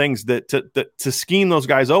different things to scheme those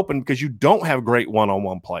guys open, because you don't have great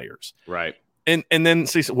one-on-one players. Right. And then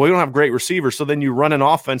say, well, we don't have great receivers. So then you run an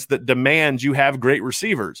offense that demands you have great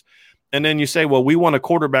receivers. And then you say, well, we want a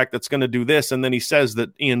quarterback that's going to do this. And then he says that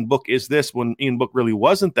Ian Book is this, when Ian Book really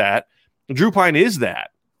wasn't that. Drew Pine is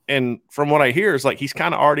that. And from what I hear, is like he's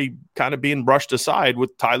already being brushed aside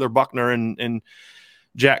with Tyler Buchner and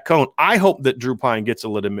Jack Cohn. I hope that Drew Pine gets a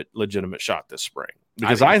legitimate shot this spring,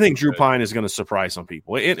 because I think Drew Pine is going to surprise some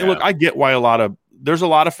people. And look, I get why there's a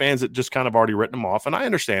lot of fans that just kind of already written him off, and I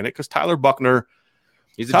understand it, because Tyler Buchner's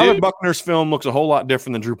film looks a whole lot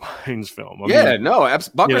different than Drew Pine's film.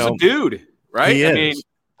 Buchner's a dude, right? He is.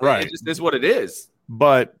 Right. It just is what it is.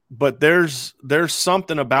 But there's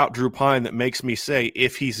something about Drew Pine that makes me say,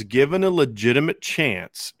 if he's given a legitimate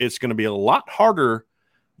chance, it's going to be a lot harder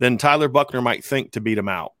than Tyler Buchner might think to beat him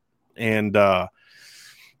out. And I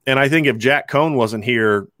think if Jack Cohn wasn't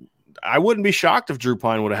here, I wouldn't be shocked if Drew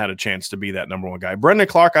Pine would have had a chance to be that number one guy. Brendan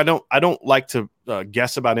Clark, I don't like to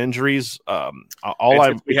guess about injuries.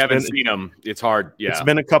 We haven't seen him. It's hard. Yeah, it's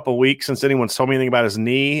been a couple weeks since anyone's told me anything about his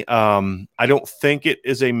knee. I don't think it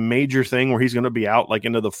is a major thing where he's going to be out like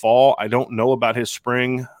into the fall. I don't know about his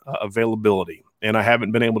spring availability, and I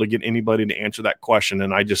haven't been able to get anybody to answer that question.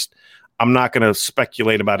 And I'm not going to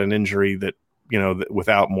speculate about an injury that, you know,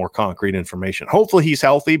 without more concrete information. Hopefully he's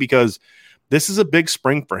healthy, because this is a big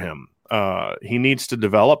spring for him. He needs to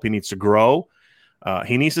develop. He needs to grow.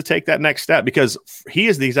 He needs to take that next step, because he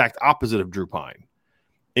is the exact opposite of Drew Pine,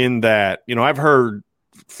 in that, you know, I've heard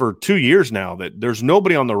for 2 years now that there's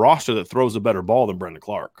nobody on the roster that throws a better ball than Brendan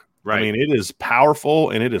Clark. Right. I mean, it is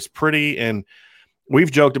powerful and it is pretty. And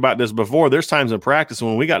we've joked about this before. There's times in practice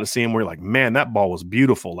when we got to see him, we're like, man, that ball was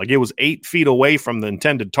beautiful. Like, it was 8 feet away from the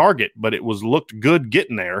intended target, but it looked good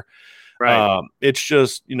getting there. Right. It's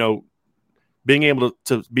just, you know, being able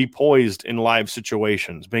to be poised in live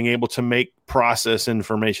situations, being able to process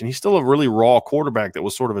information. He's still a really raw quarterback that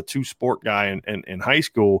was sort of a two-sport guy in high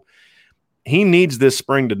school. He needs this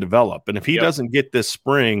spring to develop. And if he doesn't get this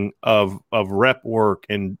spring of rep work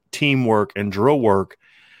and teamwork and drill work,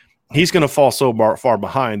 he's going to fall so far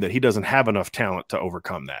behind that he doesn't have enough talent to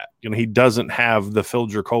overcome that. You know, he doesn't have the Phil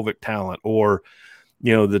Jurkovec talent, or,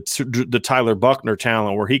 you know, the Tyler Buchner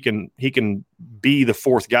talent, where he can be the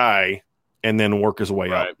fourth guy and then work his way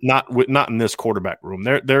up. Not in this quarterback room.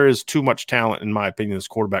 There is too much talent, in my opinion, in this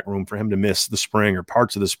quarterback room for him to miss the spring or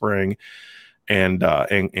parts of the spring and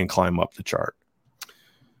climb up the chart.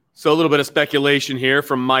 So a little bit of speculation here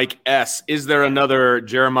from Mike S. Is there another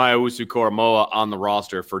Jeremiah Owusu-Koramoah on the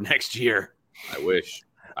roster for next year? I wish.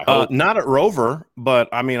 I hope. Not at Rover, but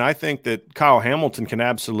I mean, I think that Kyle Hamilton can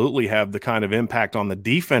absolutely have the kind of impact on the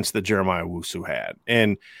defense that Jeremiah Owusu had.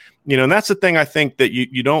 And, you know, and that's the thing I think that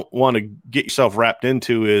you don't want to get yourself wrapped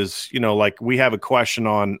into is, you know, like we have a question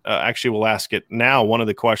on, actually we'll ask it now. One of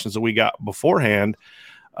the questions that we got beforehand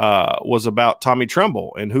was about Tommy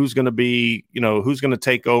Tremble and who's going to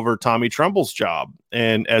take over Tommy Tremble's job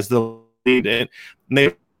and as the lead. And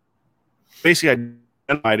they basically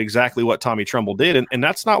exactly what Tommy Tremble did. And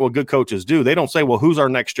that's not what good coaches do. They don't say, well, who's our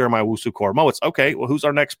next Jeremiah Owusu-Koramoah? It's okay, well, who's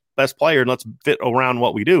our next best player? And let's fit around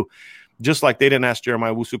what we do. Just like they didn't ask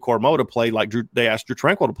Jeremiah Owusu-Koramoah to play like they asked Drew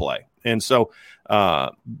Tranquill to play. And so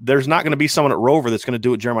there's not going to be someone at Rover that's going to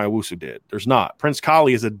do what Jeremiah Owusu did. There's not. Prince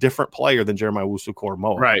Kollie is a different player than Jeremiah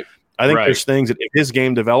Owusu-Koramoah. Right. I think there's things that if his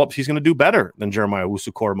game develops, he's going to do better than Jeremiah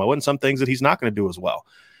Owusu-Koramoah, and some things that he's not going to do as well.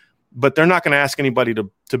 But they're not going to ask anybody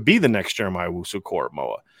to be the next Jeremiah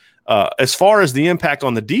Owusu-Koramoah. As far as the impact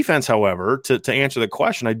on the defense, however, to answer the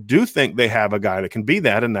question, I do think they have a guy that can be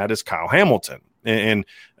that, and that is Kyle Hamilton. And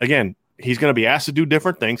again, he's going to be asked to do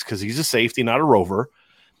different things because he's a safety, not a rover.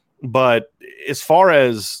 But as far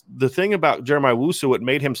as the thing about Jeremiah Owusu, what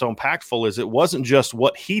made him so impactful is it wasn't just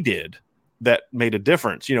what he did that made a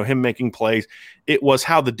difference, him making plays. It was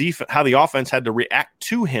how the offense had to react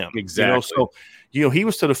to him. Exactly. So, he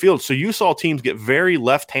was to the field. So you saw teams get very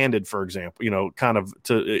left-handed, for example, kind of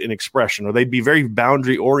to an expression, or they'd be very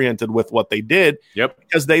boundary oriented with what they did. Yep.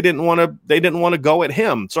 Because they didn't want to go at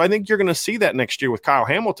him. So I think you're going to see that next year with Kyle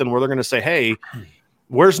Hamilton, where they're going to say, hey,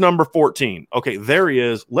 where's number 14? Okay, there he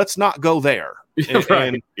is. Let's not go there.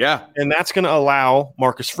 And that's going to allow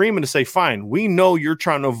Marcus Freeman to say, fine, we know you're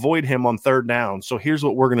trying to avoid him on third down, so here's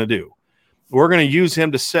what we're going to do. We're going to use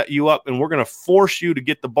him to set you up, and we're going to force you to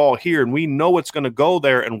get the ball here, and we know it's going to go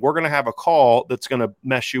there, and we're going to have a call that's going to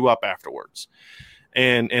mess you up afterwards.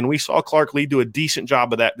 And we saw Clark Lee do a decent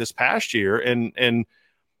job of that this past year, and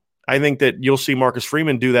I think that you'll see Marcus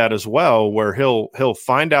Freeman do that as well, where he'll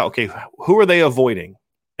find out, okay, who are they avoiding?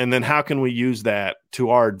 And then how can we use that to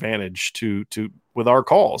our advantage to with our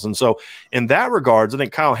calls? And so in that regards, I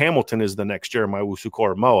think Kyle Hamilton is the next Jeremiah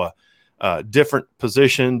Owusu-Koramoah. Different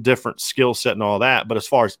position, different skill set and all that. But as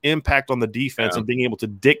far as impact on the defense and being able to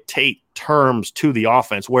dictate terms to the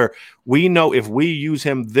offense, where we know if we use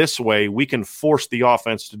him this way, we can force the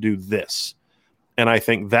offense to do this. And I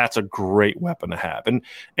think that's a great weapon to have.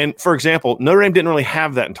 And for example, Notre Dame didn't really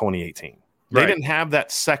have that in 2018. They didn't have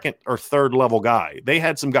that second or third level guy. They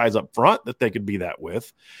had some guys up front that they could be that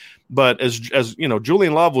with. But as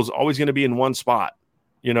Julian Love was always going to be in one spot.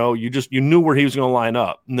 You knew where he was going to line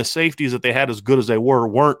up. And the safeties that they had, as good as they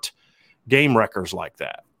weren't game wreckers like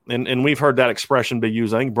that. And we've heard that expression be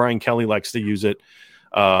used. I think Brian Kelly likes to use it.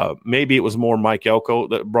 Maybe it was more Mike Elko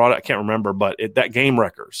that brought it. I can't remember, but that game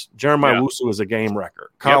wreckers. Jeremiah Owusu is a game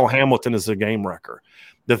wrecker. Kyle Hamilton is a game wrecker.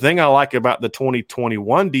 The thing I like about the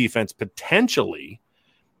 2021 defense potentially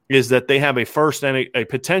is that they have a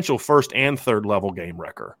potential first and third level game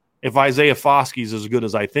wrecker. If Isaiah Foskey's as good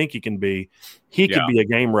as I think he can be, he could be a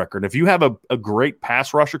game wrecker. And if you have a great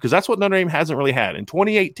pass rusher, because that's what Notre Dame hasn't really had. In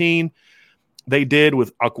 2018, they did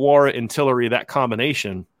with Okwara and Tillery, that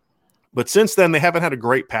combination. But since then, they haven't had a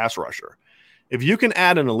great pass rusher. If you can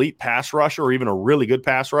add an elite pass rusher or even a really good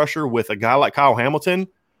pass rusher with a guy like Kyle Hamilton,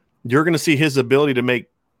 you're going to see his ability to make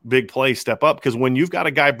big plays step up, because when you've got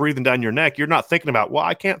a guy breathing down your neck, you're not thinking about, well,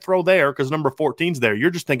 I can't throw there because number 14's there.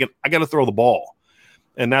 You're just thinking, I got to throw the ball.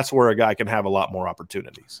 And that's where a guy can have a lot more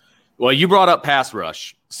opportunities. Well, you brought up pass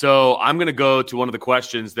rush. So I'm going to go to one of the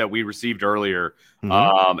questions that we received earlier. And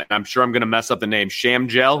I'm sure I'm going to mess up the name.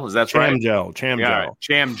 Shamgel, is that right? Chamgel. Yeah, right.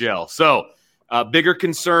 Shamgel. So bigger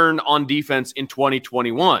concern on defense in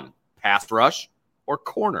 2021, pass rush or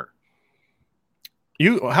corner?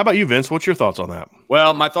 How about you, Vince? What's your thoughts on that?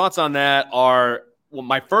 Well, my thoughts on that are,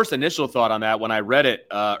 my first initial thought on that when I read it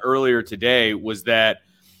earlier today was that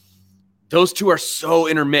those two are so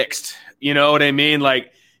intermixed. You know what I mean?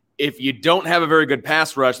 Like, if you don't have a very good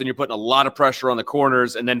pass rush, then you're putting a lot of pressure on the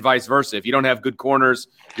corners, and then vice versa. If you don't have good corners,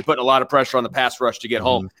 you're putting a lot of pressure on the pass rush to get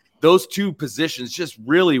home. Those two positions just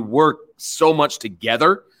really work so much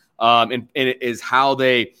together, and it is how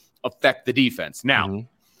they affect the defense. Now,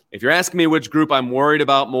 if you're asking me which group I'm worried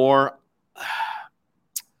about more,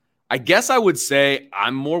 I guess I would say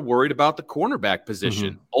I'm more worried about the cornerback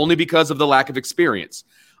position, only because of the lack of experience.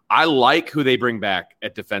 I like who they bring back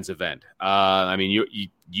at defensive end. I mean,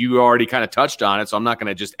 you already kind of touched on it, so I'm not going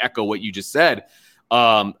to just echo what you just said.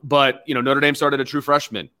 But, Notre Dame started a true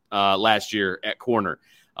freshman last year at corner.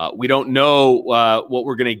 We don't know what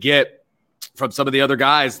we're going to get from some of the other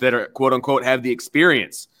guys that are, quote unquote, have the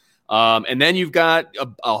experience. And then you've got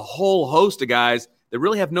a whole host of guys that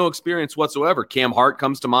really have no experience whatsoever. Cam Hart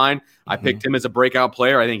comes to mind. I picked him as a breakout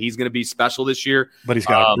player. I think he's going to be special this year. But he's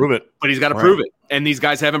got to prove it. But he's got to prove it. And these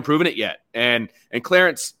guys haven't proven it yet. And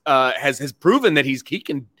Clarence has proven that he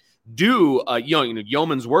can do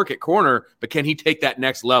yeoman's work at corner, but can he take that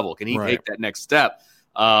next level? Can he take that next step?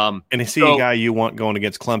 And is he a guy you want going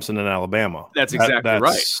against Clemson and Alabama? That's exactly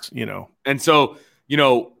right. And so,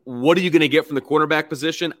 What are you going to get from the cornerback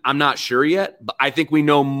position? I'm not sure yet, but I think we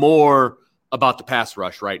know more about the pass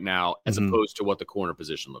rush right now as opposed to what the corner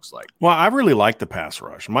position looks like. Well, I really like the pass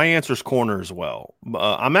rush. My answer is corner as well.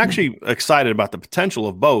 I'm actually excited about the potential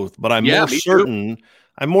of both, but I'm more certain. Too.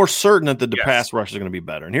 I'm more certain that the pass rush is going to be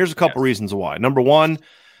better. And here's a couple reasons why. Number one,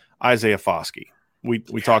 Isaiah Foskey. We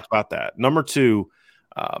talked about that. Number two,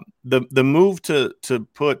 the move to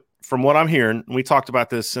put, from what I'm hearing, we talked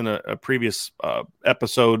about this in a previous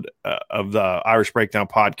episode of the Irish Breakdown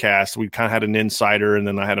podcast. We kind of had an insider, and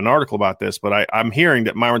then I had an article about this. But I'm hearing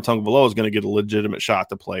that Myron Tagovailoa is going to get a legitimate shot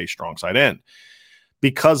to play strong side end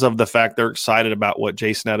because of the fact they're excited about what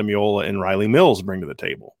Jason Ademilola and Riley Mills bring to the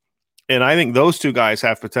table. And I think those two guys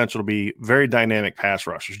have potential to be very dynamic pass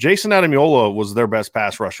rushers. Jason Ademilola was their best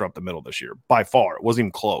pass rusher up the middle this year, by far. It wasn't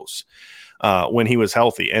even close when he was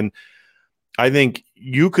healthy. And I think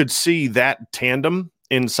you could see that tandem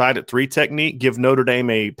inside at 3 technique give Notre Dame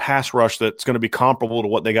a pass rush that's going to be comparable to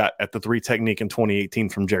what they got at the 3 technique in 2018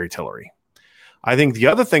 from Jerry Tillery. I think the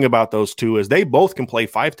other thing about those two is they both can play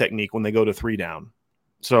 5 technique when they go to 3 down.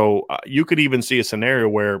 So you could even see a scenario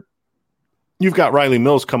where you've got Riley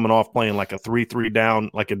Mills coming off playing like a 3-3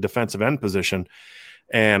 down, like a defensive end position.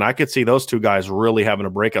 And I could see those two guys really having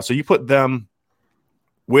a breakout. So you put them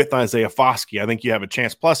with Isaiah Foskey, I think you have a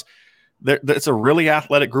chance. Plus, it's a really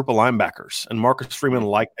athletic group of linebackers, and Marcus Freeman,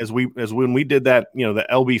 like as when we did that, the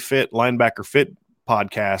LB Fit Linebacker Fit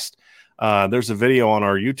podcast, there's a video on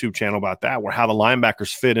our YouTube channel about that, where how the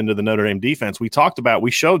linebackers fit into the Notre Dame defense. We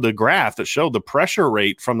showed the graph that showed the pressure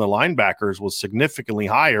rate from the linebackers was significantly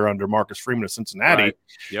higher under Marcus Freeman at Cincinnati. Right.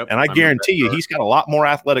 Yep. And I guarantee you, he's got a lot more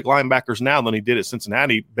athletic linebackers now than he did at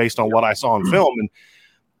Cincinnati, based on what I saw in film.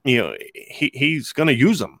 And he's going to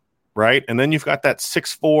use them. Right. And then you've got that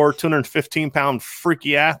 6'4", 215-pound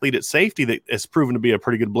freaky athlete at safety that has proven to be a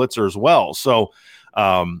pretty good blitzer as well. So,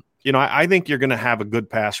 I think you're going to have a good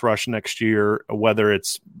pass rush next year, whether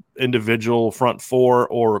it's individual front 4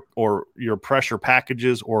 or your pressure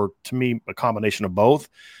packages, or to me, a combination of both.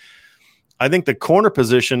 I think the corner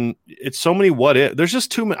position, it's so many what if. There's just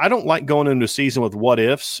too many. I don't like going into a season with what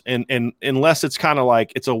ifs, and unless it's kind of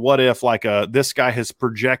like it's a what if, like this guy has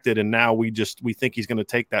projected, and now we think he's going to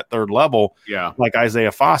take that 3rd level. Yeah, like Isaiah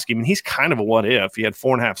Foskey. I mean, he's kind of a what if. He had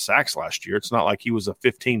 4.5 sacks last year. It's not like he was a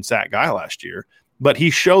 15 sack guy last year, but he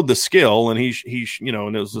showed the skill, and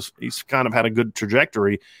he's kind of had a good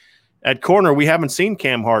trajectory. At corner, we haven't seen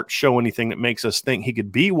Cam Hart show anything that makes us think he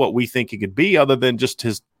could be what we think he could be, other than just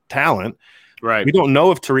his talent. Right. We don't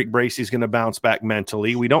know if Tariq Bracy's going to bounce back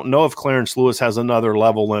mentally. We don't know if Clarence Lewis has another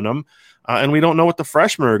level in him. And we don't know what the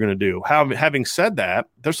freshmen are going to do. Having said that,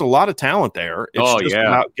 there's a lot of talent there. It's just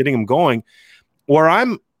about getting them going. Where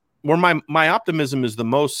my optimism is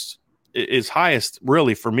is highest,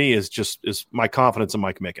 really, for me, is my confidence in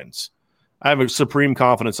Mike Mickens. I have a supreme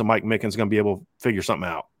confidence in Mike Mickens going to be able to figure something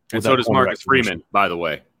out. And so does Marcus Freeman, by the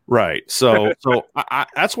way. Right. So I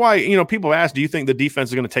that's why, people ask, do you think the defense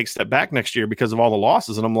is going to take a step back next year because of all the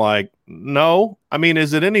losses? And I'm like, no. I mean,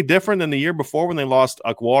 is it any different than the year before when they lost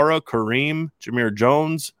Akwara, Kareem, Jameer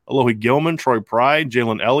Jones, Alohi Gilman, Troy Pride,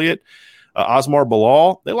 Jalen Elliott, Osmar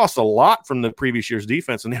Bilal? They lost a lot from the previous year's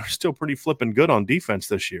defense, and they were still pretty flipping good on defense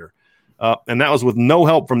this year. And that was with no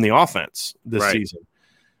help from the offense this season.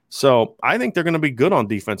 So I think they're going to be good on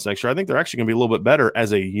defense next year. I think they're actually going to be a little bit better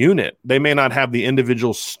as a unit. They may not have the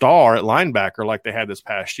individual star at linebacker like they had this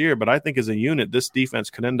past year, but I think as a unit, this defense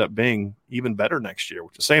could end up being even better next year,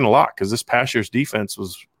 which is saying a lot, because this past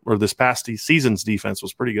season's defense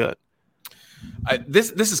was pretty good.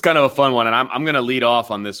 This is kind of a fun one, and I'm going to lead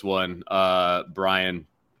off on this one, Brian.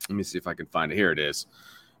 Let me see if I can find it. Here it is.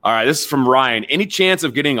 All right, this is from Ryan. Any chance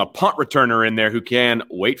of getting a punt returner in there who can,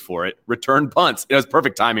 wait for it, return punts? It was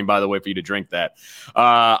perfect timing, by the way, for you to drink that.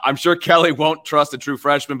 I'm sure Kelly won't trust a true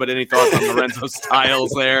freshman, but any thoughts on Lorenzo Styles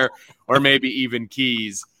there, or maybe even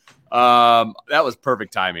Keys? That was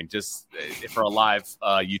perfect timing, just for a live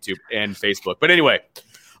YouTube and Facebook. But anyway,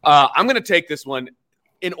 I'm going to take this one.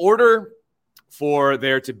 In order for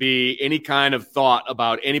there to be any kind of thought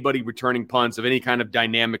about anybody returning punts of any kind of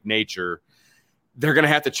dynamic nature, they're going to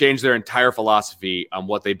have to change their entire philosophy on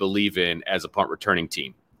what they believe in as a punt returning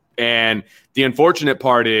team. And the unfortunate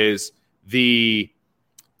part is the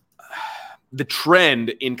trend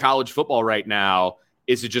in college football right now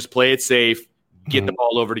is to just play it safe, get the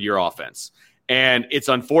ball over to your offense. And it's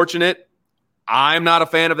unfortunate. I'm not a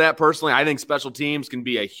fan of that personally. I think special teams can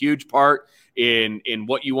be a huge part in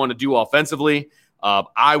what you want to do offensively.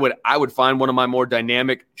 I would find one of my more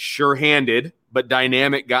dynamic, sure-handed, but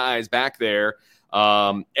dynamic guys back there,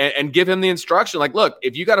 and give him the instruction. Like, look,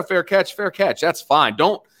 if you got a fair catch, that's fine.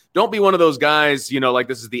 Don't Don't be one of those guys, like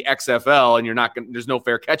this is the XFL and there's no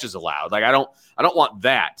fair catches allowed. Like I don't want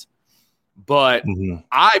that. But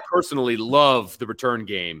I personally love the return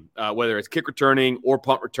game, whether it's kick returning or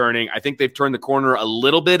punt returning. I think they've turned the corner a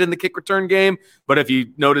little bit in the kick return game. But if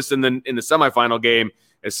you notice in the semifinal game,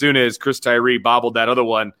 as soon as Chris Tyree bobbled that other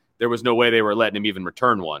one, there was no way they were letting him even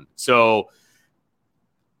return one. So,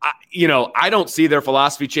 I don't see their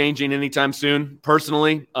philosophy changing anytime soon,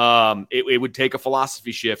 personally. It would take a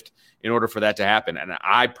philosophy shift in order for that to happen. And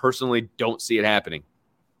I personally don't see it happening.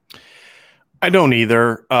 I don't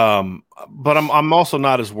either. But I'm also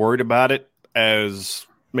not as worried about it as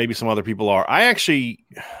maybe some other people are.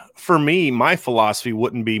 For me, my philosophy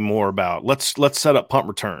wouldn't be more about let's set up punt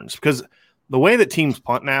returns, because the way that teams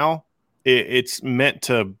punt now, it's meant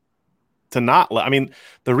to not let. I mean,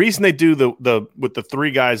 the reason they do the with the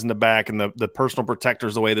three guys in the back and the personal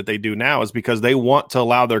protectors the way that they do now is because they want to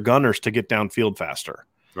allow their gunners to get downfield faster.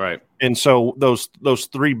 Right. And so those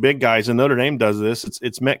three big guys, and Notre Dame does this.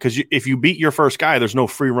 It's meant because if you beat your first guy, there's no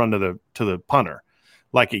free run to the punter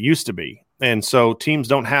like it used to be. And so teams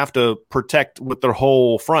don't have to protect with their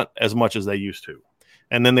whole front as much as they used to.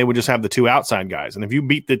 And then they would just have the two outside guys. And if you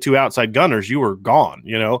beat the two outside gunners, you were gone.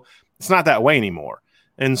 It's not that way anymore.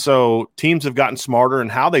 And so teams have gotten smarter in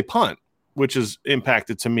how they punt, which has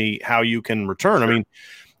impacted to me how you can return. Sure. I mean,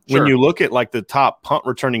 when you look at like the top punt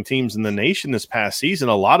returning teams in the nation this past season,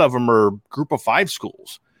 a lot of them are group of 5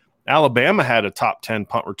 schools. Alabama had a top 10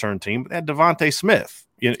 punt return team, but they had Devontae Smith,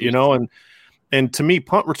 and to me,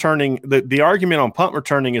 punt returning, the argument on punt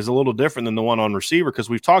returning is a little different than the one on receiver, because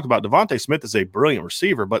we've talked about Devontae Smith is a brilliant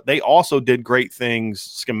receiver, but they also did great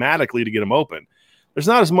things schematically to get him open. There's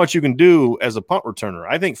not as much you can do as a punt returner.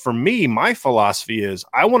 I think for me, my philosophy is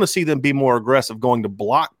I want to see them be more aggressive going to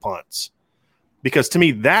block punts, because to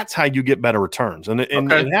me, that's how you get better returns. And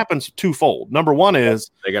it happens twofold. Number one is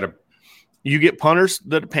you get punters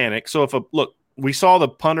that panic. So we saw the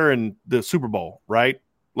punter in the Super Bowl, right?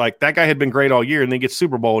 Like that guy had been great all year and then gets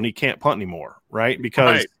Super Bowl and he can't punt anymore, right?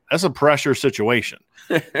 Because that's a pressure situation.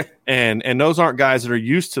 and those aren't guys that are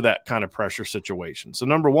used to that kind of pressure situation. So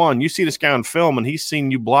number one, you see this guy on film and he's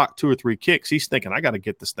seen you block 2 or 3 kicks. He's thinking, I got to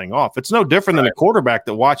get this thing off. It's no different than a quarterback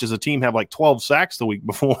that watches a team have like 12 sacks the week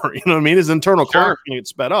before. You know what I mean? His internal clock can get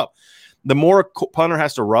sped up. The more a punter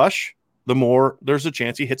has to rush, the more there's a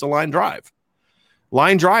chance he hits a line drive.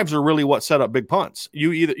 Line drives are really what set up big punts.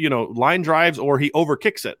 You either, line drives or he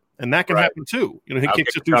overkicks it. And that can happen too. He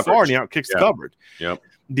kicks it too far and he outkicks the coverage. Yep.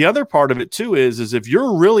 The other part of it too is if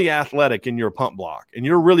you're really athletic in your punt block and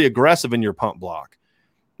you're really aggressive in your punt block,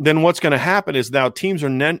 then what's going to happen is now teams are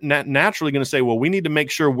naturally going to say, well, we need to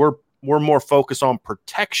make sure we're more focused on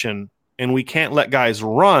protection and we can't let guys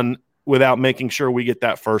run without making sure we get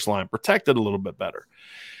that first line protected a little bit better.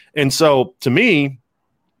 And so to me,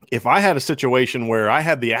 if I had a situation where I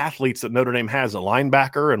had the athletes that Notre Dame has, a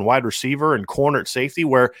linebacker and wide receiver and corner at safety,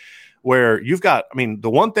 where you've got, the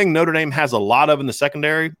one thing Notre Dame has a lot of in the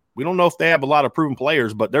secondary, we don't know if they have a lot of proven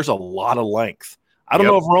players, but there's a lot of length. I don't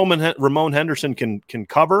know if Ramon Henderson can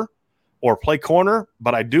cover or play corner,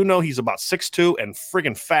 but I do know he's about 6'2" and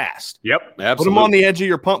friggin' fast. Yep, absolutely. Put him on the edge of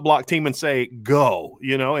your punt block team and say, go,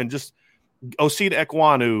 and just Osita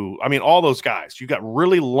Ekwonu. All those guys. You got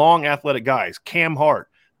really long athletic guys. Cam Hart.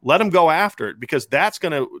 Let them go after it, because that's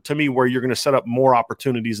going to me, where you're going to set up more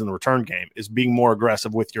opportunities in the return game is being more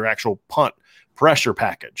aggressive with your actual punt pressure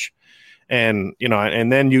package. And,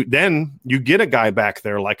 and then you get a guy back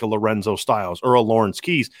there like a Lorenzo Styles or a Lawrence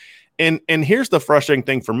Keys. And here's the frustrating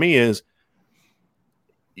thing for me is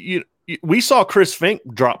we saw Chris Fink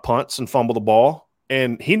drop punts and fumble the ball,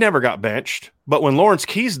 and he never got benched. But when Lawrence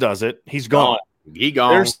Keys does it, he's gone.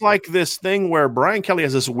 There's like this thing where Brian Kelly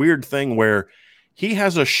has this weird thing where he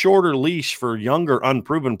has a shorter leash for younger,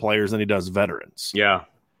 unproven players than he does veterans. Yeah.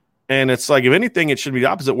 And it's like, if anything, it should be the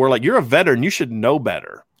opposite, where like you're a veteran, you should know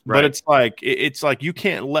better. Right. But it's like you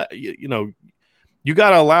can't let, you got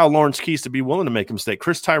to allow Lawrence Keys to be willing to make a mistake.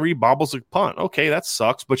 Chris Tyree bobbles a punt. Okay, that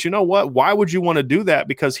sucks. But you know what? Why would you want to do that?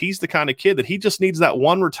 Because he's the kind of kid that he just needs that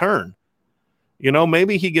one return.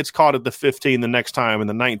 Maybe he gets caught at the 15 the next time and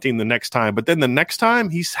the 19 the next time. But then the next time,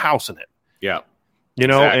 he's housing it. Yeah.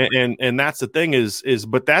 Exactly. And that's the thing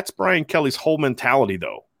but that's Brian Kelly's whole mentality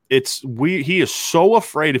though. He is so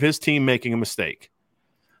afraid of his team making a mistake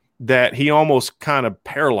that he almost kind of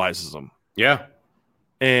paralyzes them. Yeah.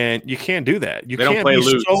 And you can't do that. You they can't don't play be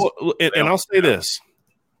loose. And I'll say this.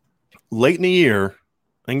 Late in the year,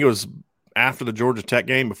 I think it was after the Georgia Tech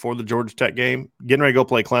game, before the Georgia Tech game, getting ready to go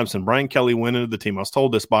play Clemson, Brian Kelly went into the team. I was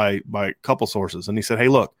told this by a couple sources, and he said, hey,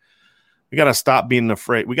 look, we got to stop being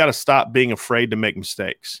afraid. We got to stop being afraid to make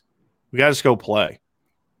mistakes. We got to just go play.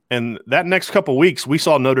 And that next couple of weeks, we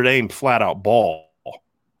saw Notre Dame flat out ball.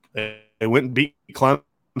 They went and beat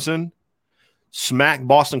Clemson, smacked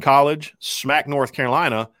Boston College, smacked North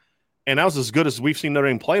Carolina, and that was as good as we've seen Notre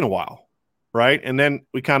Dame play in a while, right? And then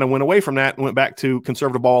we kind of went away from that and went back to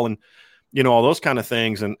conservative ball and, all those kind of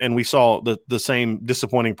things, and we saw the same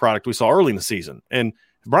disappointing product we saw early in the season. And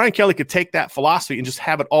if Brian Kelly could take that philosophy and just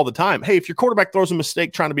have it all the time, hey, if your quarterback throws a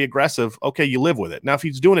mistake trying to be aggressive, okay, you live with it. Now, if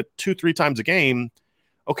he's doing it 2-3 times a game,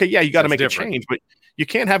 okay, yeah, you got to make a change, but you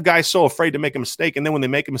can't have guys so afraid to make a mistake, and then when they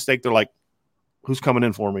make a mistake, they're like, who's coming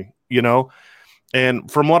in for me, And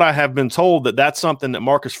from what I have been told, that's something that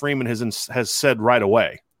Marcus Freeman has said right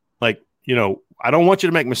away. Like, I don't want you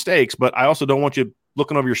to make mistakes, but I also don't want you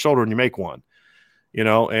looking over your shoulder and you make one,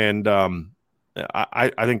 and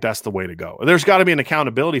I think that's the way to go. There's got to be an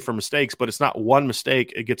accountability for mistakes, but it's not one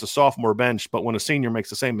mistake. It gets a sophomore bench, but when a senior makes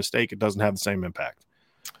the same mistake, it doesn't have the same impact.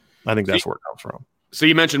 I think that's where it comes from. So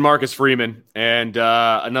you mentioned Marcus Freeman, and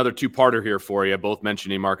another two-parter here for you, both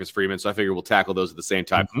mentioning Marcus Freeman, so I figure we'll tackle those at the same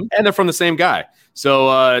time. Mm-hmm. And they're from the same guy.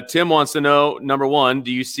 So Tim wants to know, number one,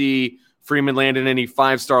 do you see Freeman landing any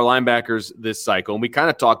 5-star linebackers this cycle? And we kind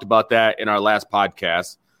of talked about that in our last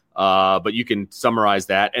podcast, but you can summarize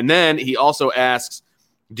that. And then he also asks,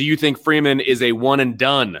 do you think Freeman is a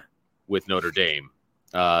one-and-done with Notre Dame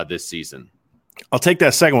this season? I'll take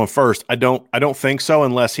that second one first. I don't think so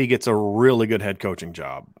unless he gets a really good head coaching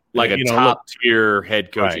job. Like a top-tier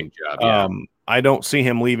head coaching job. Yeah. I don't see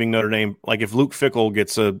him leaving Notre Dame. Like if Luke Fickell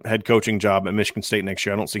gets a head coaching job at Michigan State next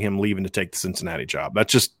year, I don't see him leaving to take the Cincinnati job.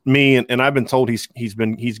 That's just me. And I've been told he's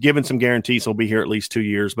given some guarantees he'll be here at least 2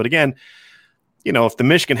 years. But again, if the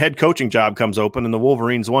Michigan head coaching job comes open and the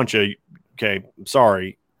Wolverines want you, okay,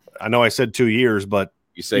 sorry. I know I said 2 years, but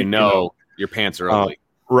you say no, your pants are ugly.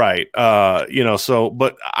 Right.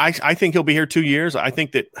 But I think he'll be here 2 years. I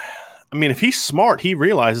think that, if he's smart, he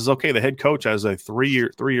realizes, okay, the head coach has a 3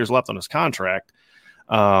 years left on his contract.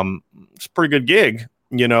 It's a pretty good gig,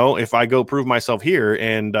 if I go prove myself here.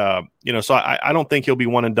 And, so I don't think he'll be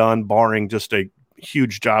one and done, barring just a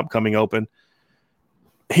huge job coming open.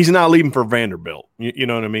 He's not leaving for Vanderbilt. You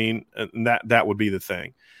know what I mean? And that would be the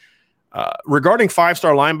thing. Regarding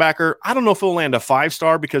 5-star linebacker, I don't know if he'll land a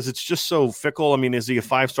 5-star because it's just so fickle. Is he a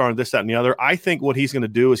 5-star and this, that, and the other? I think what he's going to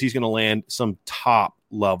do is he's going to land some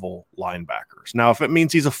top-level linebackers. Now, if it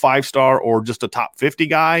means he's a 5-star or just a top 50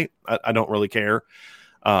 guy, I don't really care.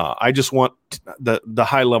 I just want the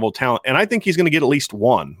high-level talent, and I think he's going to get at least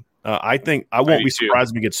one. I think I won't be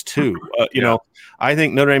surprised if he gets two. I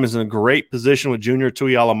think Notre Dame is in a great position with Junior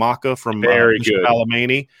Tuihalamaka from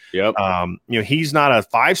Alamany. Yep. He's not a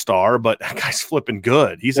 5-star, but that guy's flipping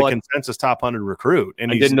good. He's a consensus top 100 recruit.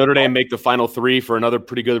 And did Notre Dame make the final 3 for another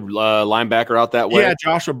pretty good linebacker out that way? Yeah,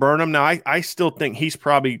 Joshua Burnham. Now I still think he's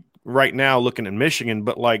probably right now looking at Michigan,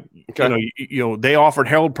 but they offered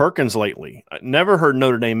Harold Perkins lately. I never heard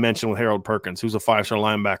Notre Dame mention with Harold Perkins, who's a 5-star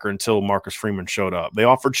linebacker, until Marcus Freeman showed up. They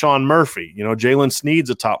offered Sean Murphy. Jalen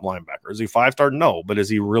Sneed's a top linebacker. Is he 5-star? No, but is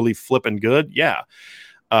he really flipping good? Yeah.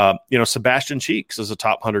 Sebastian Cheeks is a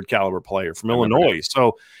top 100 caliber player from Illinois.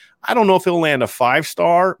 So I don't know if he'll land a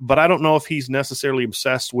 5-star, but I don't know if he's necessarily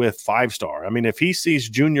obsessed with 5-star. If he sees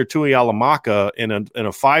Junior Tuihalamaka in a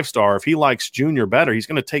 5-star, if he likes Junior better, he's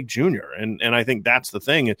going to take Junior. And I think that's the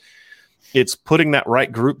thing. It's putting that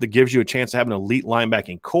right group that gives you a chance to have an elite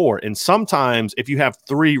linebacking core. And sometimes if you have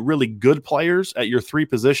 3 really good players at your 3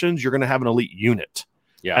 positions, you're going to have an elite unit.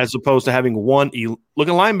 Yeah. As opposed to having one look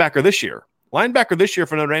at linebacker this year. Linebacker this year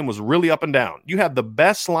for Notre Dame was really up and down. You have the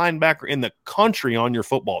best linebacker in the country on your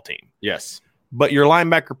football team. Yes. But your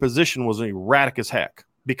linebacker position was erratic as heck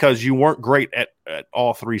because you weren't great at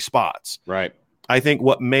all 3 spots. Right. I think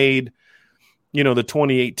what made, the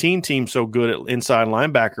 2018 team so good at inside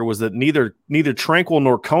linebacker was that neither Tranquil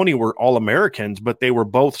nor Coney were All-Americans, but they were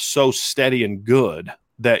both so steady and good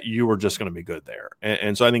that you were just going to be good there.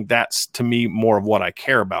 And so I think that's, to me, more of what I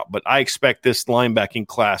care about. But I expect this linebacking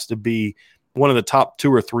class to be one of the top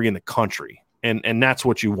 2 or 3 in the country. And that's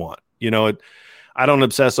what you want. I don't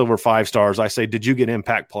obsess over 5-stars. I say, did you get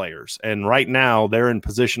impact players? And right now they're in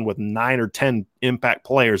position with 9 or 10 impact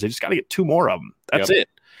players. They just got to get 2 more of them. That's it.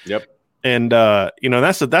 Yep. And,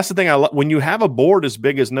 that's the thing. When you have a board as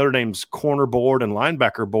big as Notre Dame's corner board and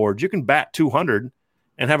linebacker board, you can bat 200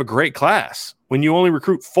 and have a great class. When you only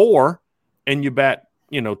recruit 4 and you bat,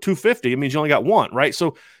 250, it means you only got 1, right?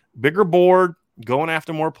 So bigger board, going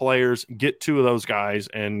after more players, get 2 of those guys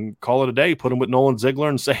and call it a day. Put them with Nolan Ziegler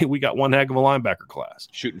and say, we got one heck of a linebacker class.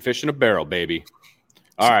 Shooting fish in a barrel, baby.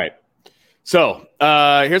 All right. So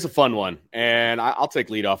here's a fun one, and I'll take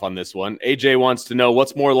lead off on this one. AJ wants to know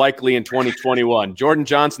what's more likely in 2021, Jordan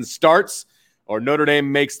Johnson starts or Notre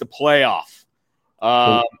Dame makes the playoff.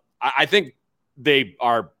 I think they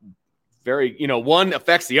are very, one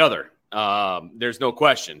affects the other. There's no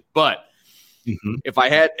question. But if I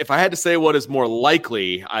had to say what is more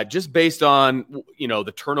likely, just based on,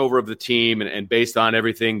 the turnover of the team and based on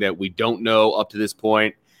everything that we don't know up to this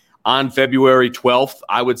point, on February 12th,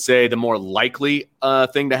 I would say the more likely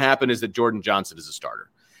thing to happen is that Jordan Johnson is a starter.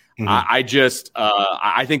 I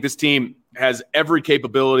think this team has every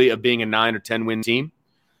capability of being a 9 or 10 win team.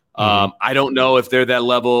 I don't know if they're that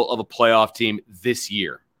level of a playoff team this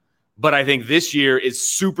year, but I think this year is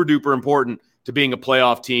super duper important to being a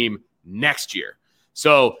playoff team next year.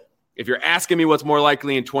 So if you're asking me what's more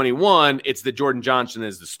likely in 21, it's that Jordan Johnson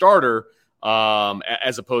is the starter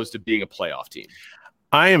as opposed to being a playoff team.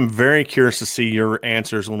 I am very curious to see your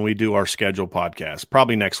answers when we do our schedule podcast,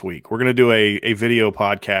 probably next week. We're going to do a video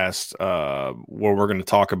podcast where we're going to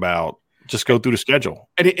talk about, just go through the schedule.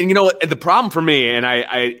 And you know what? The problem for me, and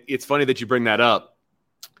I it's funny that you bring that up,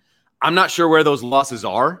 I'm not sure where those losses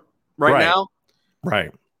are right now.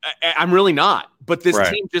 Right. I'm really not. But this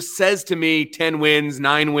team just says to me 10 wins,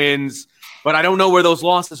 9 wins, but I don't know where those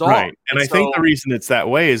losses are. Right. And I think the reason it's that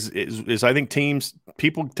way is I think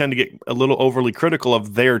people tend to get a little overly critical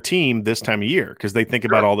of their team this time of year because they think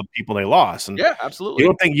about all the people they lost. And yeah, absolutely. You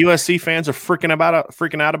don't think USC fans are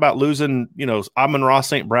freaking out about losing, Amon-Ra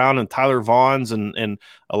St. Brown and Tyler Vaughns and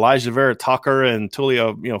Elijah Vera Tucker and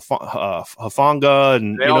Tulio, Hufanga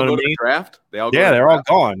and they all go to the draft. They're all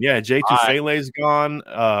gone. Yeah, J2 Fele's gone.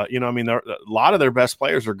 A lot of their best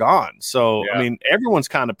players are gone. So everyone's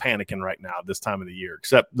kind of panicking right now this time of the year,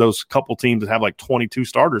 except those couple teams that have like 22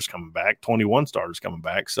 starters coming back, 21 starters coming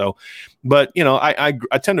back. So, but I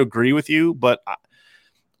tend to agree with you, but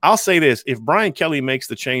I'll say this: if Brian Kelly makes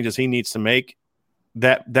the changes he needs to make,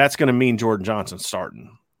 that's going to mean Jordan Johnson's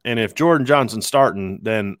starting. And if Jordan Johnson's starting,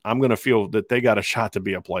 then I'm going to feel that they got a shot to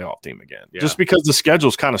be a playoff team again, just because the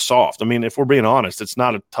schedule's kind of soft. I mean, if we're being honest, it's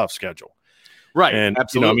not a tough schedule. Right. And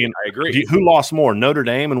absolutely. I agree. Who lost more, Notre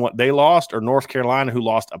Dame and what they lost, or North Carolina, who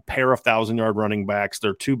lost a pair of 1,000-yard running backs,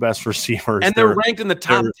 their 2 best receivers, and they're ranked in the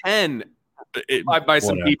top 10 by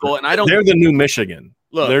some people. And they're the new Michigan.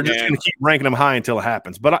 Look, they're just going to keep ranking them high until it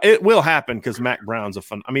happens, but it will happen because Mac Brown's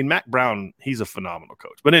Mac Brown, he's a phenomenal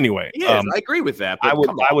coach. But anyway, I agree with that. I would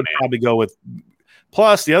probably go with.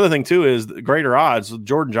 Plus, the other thing too is the greater odds. The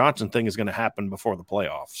Jordan Johnson thing is going to happen before the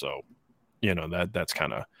playoffs, so that's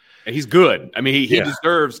kind of. He's good. I mean, he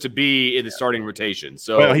deserves to be in the starting rotation.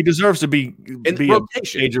 So he deserves to be a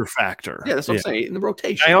major factor. Yeah, that's what I'm saying, in the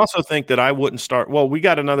rotation. I also think that I wouldn't start. Well, we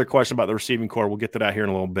got another question about the receiving core. We'll get to that here in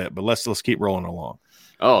a little bit, but let's keep rolling along.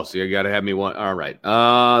 Oh, so you got to have me one. All right.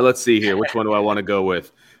 Let's see here. Which one do I want to go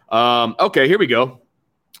with? Okay, here we go.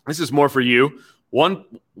 This is more for you.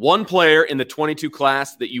 One player in the 22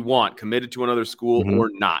 class that you want committed to another school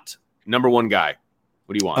or not. Number one guy.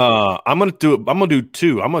 What do you want? I'm gonna do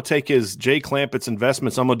 2. I'm gonna take his Jay Clampett's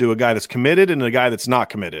investments. I'm gonna do a guy that's committed and a guy that's not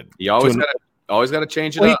committed. You always got to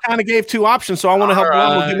change it up. He kind of gave 2 options, so I want to help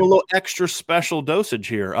him. We'll give him a little extra special dosage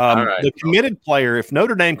here. The committed player, if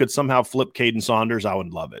Notre Dame could somehow flip Caden Saunders, I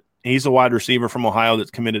would love it. He's a wide receiver from Ohio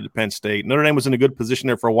that's committed to Penn State. Notre Dame was in a good position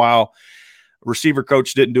there for a while. Receiver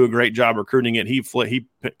coach didn't do a great job recruiting it. He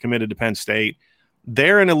committed to Penn State.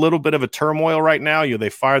 They're in a little bit of a turmoil right now.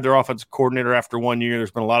 They fired their offensive coordinator after 1 year.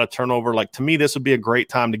 There's been a lot of turnover. Like, to me, this would be a great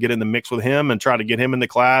time to get in the mix with him and try to get him in the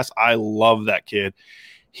class. I love that kid.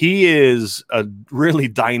 He is a really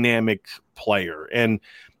dynamic player. And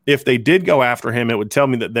if they did go after him, it would tell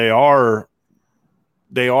me that they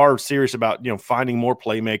are serious about, finding more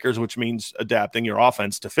playmakers, which means adapting your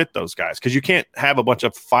offense to fit those guys. Because you can't have a bunch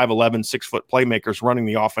of 5'11", 6-foot playmakers running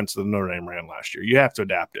the offense that Notre Dame ran last year. You have to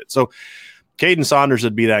adapt it. So Caden Saunders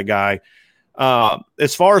would be that guy.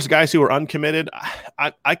 As far as guys who are uncommitted,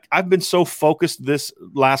 I've been so focused this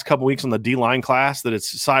last couple weeks on the D-line class that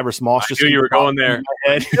it's Cyrus Moss. I knew you were going there.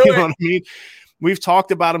 You know what I mean? We've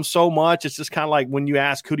talked about him so much. It's just kind of like when you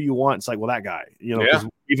ask, who do you want? It's like, well, that guy, because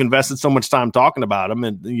we've invested so much time talking about him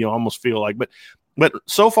and, almost feel like, but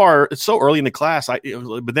so far it's so early in the class.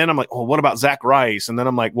 But then I'm like, oh, what about Zach Rice? And then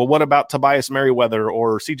I'm like, well, what about Tobias Merriweather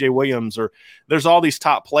or CJ Williams? Or there's all these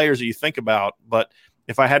top players that you think about, but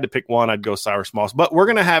if I had to pick one, I'd go Cyrus Moss. But we're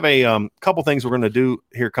going to have a couple things we're going to do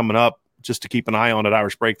here coming up just to keep an eye on at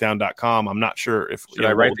irishbreakdown.com. I'm not sure if should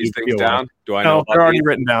I write these things down? Do I know? No, they're already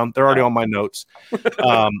written down. They're already on my notes.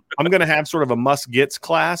 I'm going to have sort of a must-gets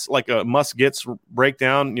class, like a must-gets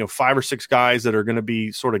breakdown. 5 or 6 guys that are going to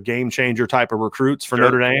be sort of game changer type of recruits for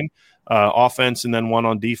Notre Dame. Offense, and then one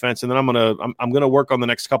on defense, and then I'm gonna work on the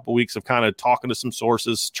next couple of weeks of kind of talking to some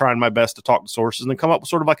sources, trying my best to talk to sources, and then come up with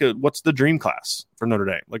sort of like what's the dream class for Notre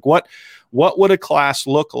Dame? Like what would a class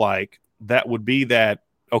look like that would be that,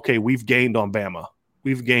 okay, we've gained on Bama,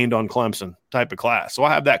 we've gained on Clemson type of class. So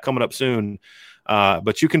I have that coming up soon,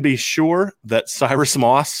 but you can be sure that Cyrus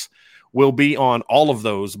Moss will be on all of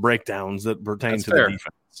those breakdowns that pertain to the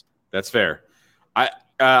defense. That's fair.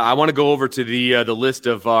 I want to go over to the list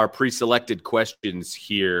of our pre-selected questions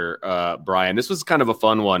here, Brian. This was kind of a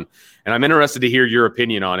fun one, and I'm interested to hear your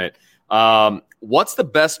opinion on it. What's the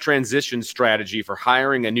best transition strategy for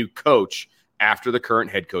hiring a new coach after the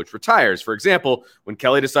current head coach retires? For example, when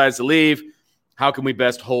Kelly decides to leave, how can we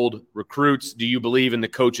best hold recruits? Do you believe in the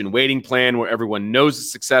coach in waiting plan where everyone knows the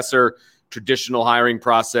successor, traditional hiring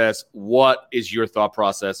process? What is your thought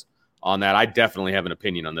process on that? I definitely have an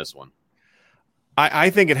opinion on this one.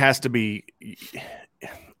 I think it has to be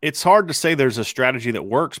 – it's hard to say there's a strategy that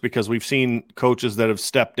works because we've seen coaches that have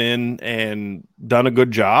stepped in and done a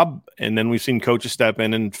good job, and then we've seen coaches step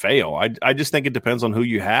in and fail. I just think it depends on who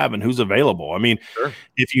you have and who's available. I mean,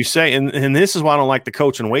 if you say – and this is why I don't like the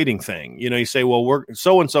coach in waiting thing. You say, well, we're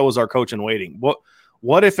so-and-so is our coach in waiting.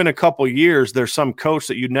 What if in a couple of years there's some coach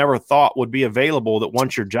that you never thought would be available that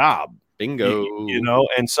wants your job? Bingo.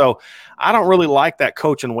 And so I don't really like that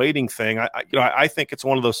coach in waiting thing. I think it's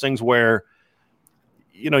one of those things where,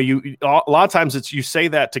 a lot of times it's, you say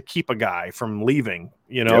that to keep a guy from leaving,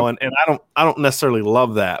 and I don't necessarily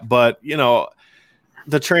love that, but in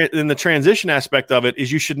the transition aspect of it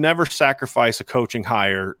is you should never sacrifice a coaching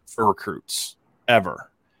hire for recruits ever.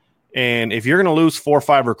 And if you're going to lose 4 or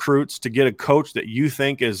 5 recruits to get a coach that you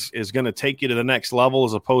think is going to take you to the next level,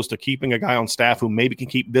 as opposed to keeping a guy on staff who maybe can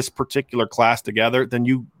keep this particular class together, then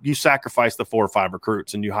you sacrifice the 4 or 5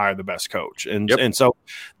 recruits and you hire the best coach. And so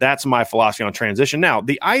that's my philosophy on transition. Now,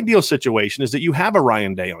 the ideal situation is that you have a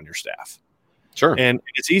Ryan Day on your staff. Sure. And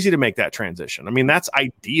it's easy to make that transition. I mean, that's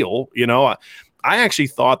ideal. I actually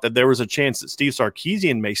thought that there was a chance that Steve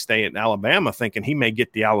Sarkisian may stay in Alabama, thinking he may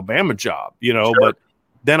get the Alabama job, but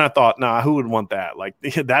then I thought, nah, who would want that? Like,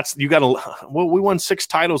 we won 6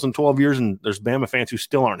 titles in 12 years, and there's Bama fans who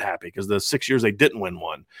still aren't happy because the 6 years they didn't win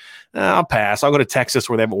one. I'll pass. I'll go to Texas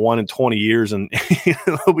where they haven't won in 20 years, and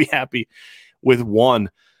they'll be happy with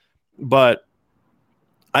one. But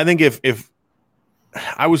I think if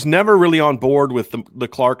I was never really on board with the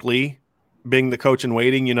Clark Lea being the coach in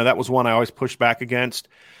waiting, that was one I always pushed back against.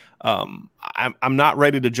 I'm not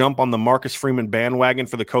ready to jump on the Marcus Freeman bandwagon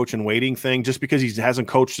for the coach in waiting thing just because he hasn't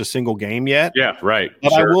coached a single game yet. Yeah, right.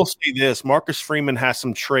 But I will say this, Marcus Freeman has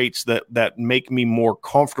some traits that make me more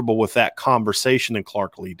comfortable with that conversation than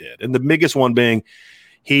Clark Lea did. And the biggest one being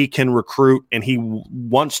he can recruit and he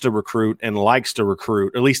wants to recruit and likes to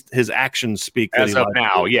recruit. At least his actions speak. As of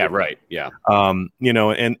now, yeah, right. Yeah. And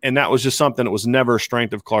that was just something that was never a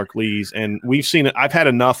strength of Clark Lea's. And we've seen it. I've had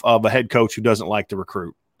enough of a head coach who doesn't like to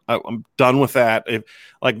recruit. I'm done with that.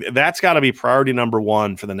 That's got to be priority number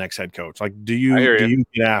 1 for the next head coach. Like, do you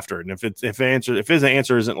get after it? And if his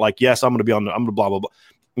answer isn't like, yes, I'm going to be I'm going to blah, blah, blah.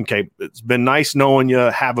 Okay. It's been nice knowing you.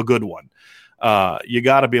 Have a good one. You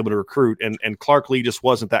got to be able to recruit. And Clark Lea just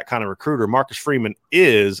wasn't that kind of recruiter. Marcus Freeman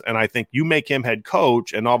is. And I think you make him head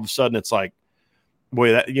coach and all of a sudden it's like,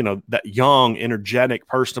 boy, that young, energetic,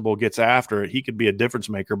 personable gets after it. He could be a difference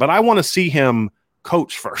maker, but I want to see him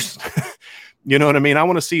coach first. You know what I mean? I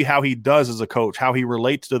want to see how he does as a coach, how he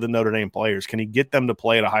relates to the Notre Dame players. Can he get them to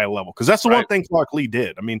play at a high level? Because that's the one thing Clark Lea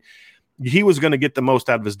did. I mean, he was going to get the most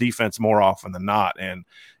out of his defense more often than not. And,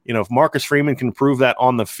 if Marcus Freeman can prove that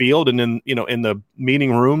on the field and in the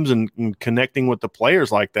meeting rooms and connecting with the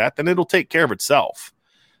players like that, then it'll take care of itself.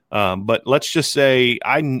 But let's just say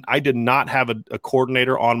I did not have a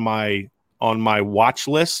coordinator on my watch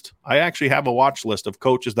list. I actually have a watch list of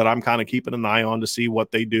coaches that I'm kind of keeping an eye on to see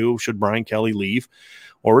what they do should Brian Kelly leave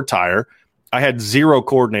or retire. I had 0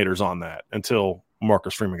 coordinators on that until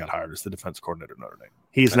Marcus Freeman got hired as the defense coordinator of Notre Dame.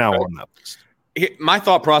 He's now on that list. My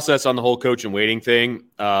thought process on the whole coach and waiting thing,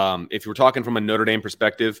 if you're talking from a Notre Dame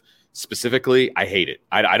perspective specifically, I hate it.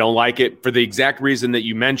 I don't like it for the exact reason that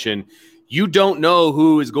you mentioned. You don't know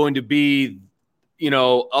who is going to be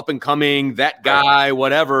up and coming, that guy,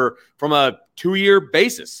 whatever, from a 2-year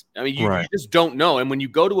basis. I mean, you just don't know. And when you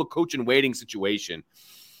go to a coach in waiting situation,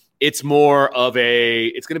 it's more of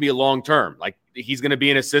it's going to be a long term. Like he's going to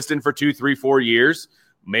be an assistant for 2, 3, 4 years,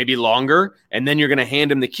 maybe longer. And then you're going to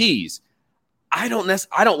hand him the keys. I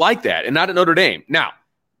don't like that, and not at Notre Dame. Now,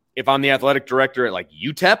 if I'm the athletic director at like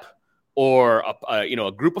UTEP or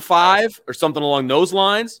a group of 5 or something along those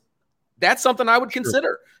lines, that's something I would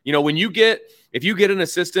consider. If you get an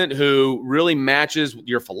assistant who really matches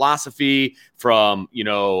your philosophy from, an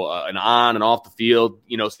on and off the field,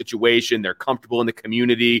 situation, they're comfortable in the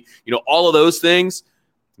community, all of those things,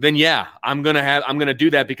 then yeah, I'm going to do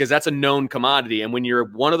that because that's a known commodity. And when you're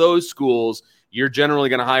one of those schools, you're generally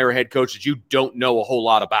going to hire a head coach that you don't know a whole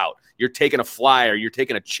lot about. You're taking a flyer, you're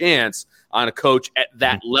taking a chance on a coach at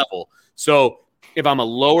that level. So if I'm a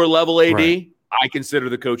lower level AD, right, I consider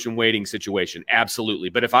the coach in waiting situation. Absolutely.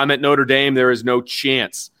 But if I'm at Notre Dame, there is no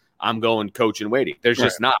chance I'm going coach in waiting. There's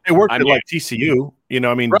just not. They worked at like TCU,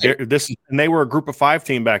 right. And they were a group of 5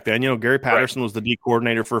 team back then. Gary Patterson was the D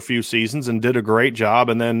coordinator for a few seasons and did a great job.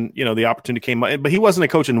 And then, the opportunity came up, but he wasn't a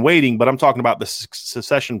coach in waiting, but I'm talking about the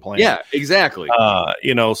succession plan. Yeah, exactly.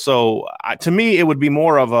 So to me, it would be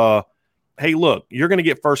more of a, hey, look, you're going to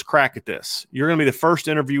get first crack at this. You're going to be the first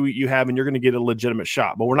interview you have, and you're going to get a legitimate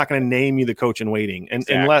shot. But we're not going to name you the coach in waiting. And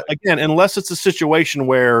unless it's a situation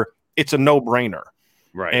where it's a no-brainer.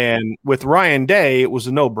 Right. And with Ryan Day, it was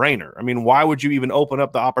a no-brainer. I mean, why would you even open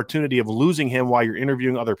up the opportunity of losing him while you're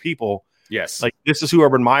interviewing other people? Yes. Like, this is who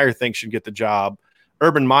Urban Meyer thinks should get the job.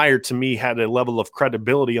 Urban Meyer, to me, had a level of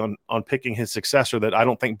credibility on picking his successor that I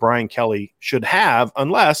don't think Brian Kelly should have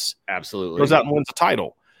unless absolutely goes out and wins a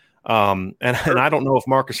title. And I don't know if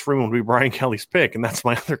Marcus Freeman would be Brian Kelly's pick, and that's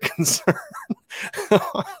my other concern.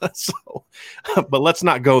 But let's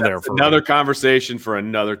not go there. For another conversation for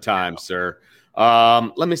another time, sir.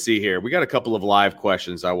 Let me see here. We got a couple of live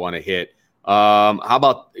questions I want to hit. How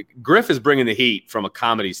about Griff is bringing the heat from a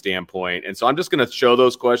comedy standpoint, and so I'm just going to show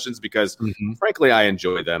those questions because, frankly, I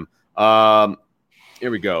enjoy them.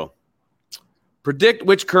 Here we go. Predict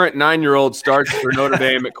which current 9-year-old starts for Notre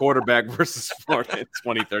Dame at quarterback versus Florida in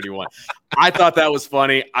 2031. I thought that was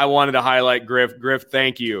funny. I wanted to highlight Griff. Griff,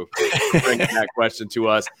 thank you for bringing that question to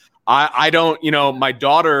us. I don't, my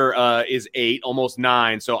daughter is 8, almost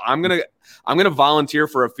 9, so I'm gonna volunteer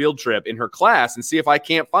for a field trip in her class and see if I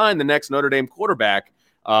can't find the next Notre Dame quarterback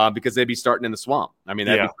because they'd be starting in the swamp. I mean,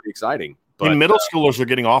 that'd be pretty exciting. But middle schoolers are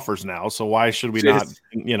getting offers now, so why should we not?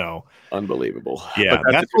 Unbelievable. Yeah,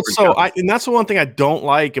 that's the one thing I don't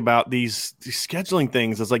like about these scheduling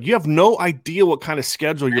things. Is like you have no idea what kind of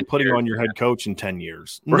schedule you're putting on your head coach in 10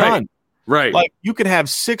 years. None. Right. Like you could have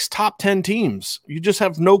 6 top 10 teams. You just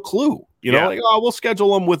have no clue. We'll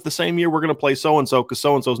schedule them with the same year we're going to play so and so because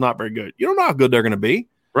so and so is not very good. You don't know how good they're going to be.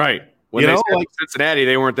 Right. When Cincinnati,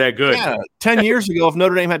 they weren't that good. Yeah, 10 years ago, if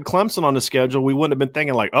Notre Dame had Clemson on the schedule, we wouldn't have been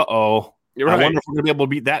thinking like, uh-oh. I wonder if we're going to be able to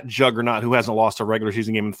beat that juggernaut who hasn't lost a regular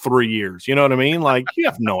season game in 3 years. You know what I mean? Like, you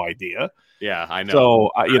have no idea. Yeah, I know.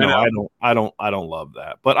 So, I don't love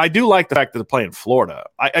that. But I do like the fact that they're playing Florida.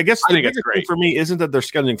 I guess the biggest thing for me isn't that they're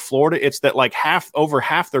scheduling Florida. It's that like over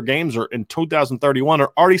half their games are in 2031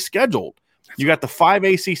 are already scheduled. You got the 5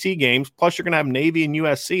 ACC games, plus you're going to have Navy and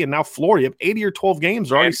USC, and now Florida. You have 80 or 12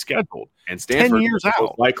 games already scheduled. And Stanford 10 years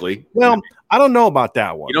out. Likely. Well, I don't know about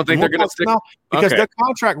that one. You don't think they're going to stick? Because their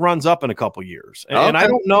contract runs up in a couple years. And I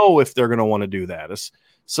don't know if they're going to want to do that.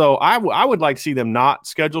 So I would like to see them not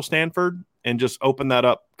schedule Stanford and just open that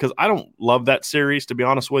up because I don't love that series, to be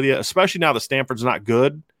honest with you, especially now that Stanford's not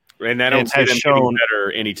good. And I don't see them getting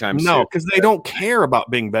better anytime soon. No, because they don't care about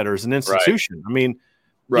being better as an institution. Right. I mean,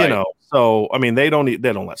 so I mean, they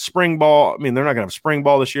don't let spring ball. I mean, they're not going to have spring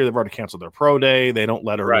ball this year. They've already canceled their pro day. They don't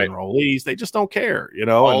let early enrollees. They just don't care,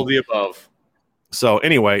 All the above. So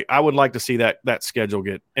anyway, I would like to see that schedule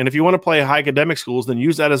get. And if you want to play high academic schools, then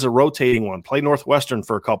use that as a rotating one. Play Northwestern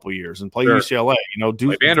for a couple of years and play UCLA.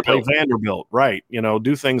 Play Vanderbilt, right?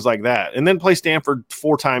 Do things like that, and then play Stanford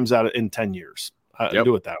 4 times out in 10 years.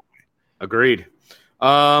 Do it that way. Agreed.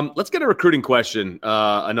 Let's get a recruiting question.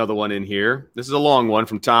 Another one in here. This is a long one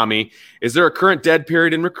from Tommy. Is there a current dead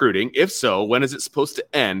period in recruiting? If so, when is it supposed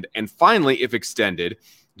to end? And finally, if extended,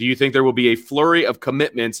 do you think there will be a flurry of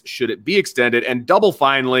commitments should it be extended? And double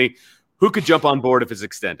finally, who could jump on board if it's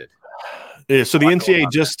extended? Yeah, so the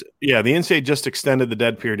NCAA just extended the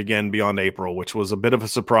dead period again beyond April, which was a bit of a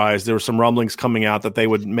surprise. There were some rumblings coming out that they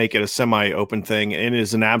would make it a semi-open thing, and it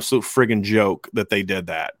is an absolute friggin' joke that they did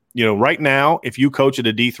that. Right now, if you coach at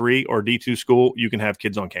a D3 or D2 school, you can have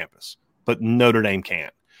kids on campus, but Notre Dame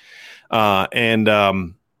can't.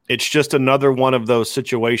 It's just another one of those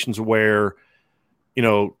situations where,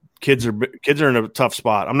 kids are in a tough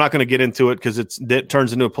spot. I'm not going to get into it because it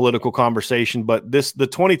turns into a political conversation, but the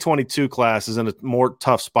 2022 class is in a more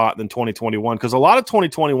tough spot than 2021 because a lot of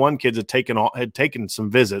 2021 kids had taken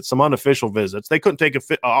some visits, some unofficial visits. They couldn't take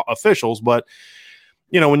officials, but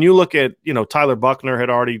when you look at, Tyler Buckner had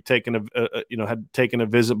already taken a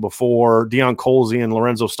visit before. Deion Colzie and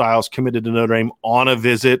Lorenzo Styles committed to Notre Dame on a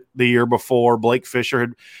visit the year before. Blake Fisher a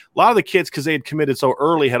lot of the kids, because they had committed so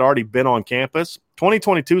early, had already been on campus.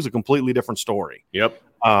 2022 is a completely different story. Yep.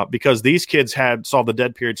 Because these kids saw the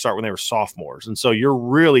dead period start when they were sophomores. And so you're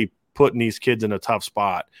really putting these kids in a tough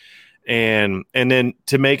spot. And then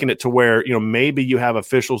to making it to where, maybe you have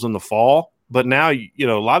officials in the fall, but now, a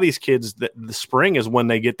lot of these kids, the spring is when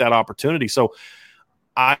they get that opportunity. So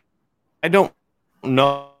I don't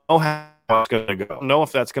know how it's going to go. I don't know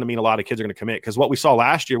if that's going to mean a lot of kids are going to commit, because what we saw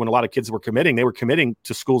last year when a lot of kids were committing, they were committing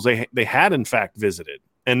to schools they had in fact visited,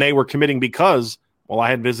 and they were committing because, well, I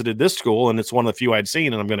had visited this school and it's one of the few I'd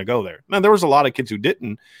seen and I'm going to go there. Now, there was a lot of kids who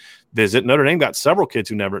didn't visit. Notre Dame got several kids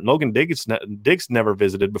who never. Logan Diggs never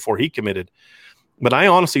visited before he committed. But I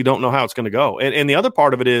honestly don't know how it's going to go. And the other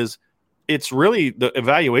part of it is, it's really the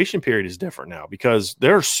evaluation period is different now, because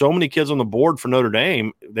there are so many kids on the board for Notre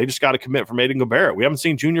Dame. They just got to commit for Aiden Barrett. We haven't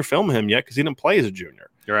seen junior film him yet because he didn't play as a junior.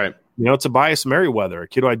 You're right. Tobias Merriweather, a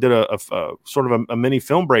kid who I did a sort of a mini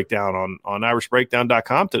film breakdown on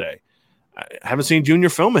irishbreakdown.com today. I haven't seen junior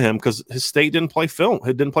film of him because his state didn't play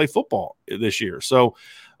football this year. So,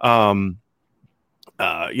 I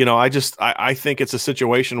think it's a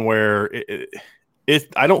situation where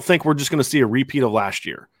I don't think we're just going to see a repeat of last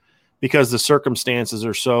year, because the circumstances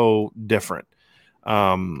are so different.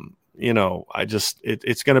 It's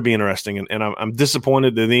going to be interesting. And I'm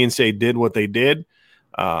disappointed that the NCAA did what they did.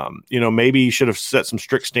 Maybe you should have set some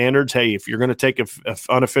strict standards. Hey, if you're going to take an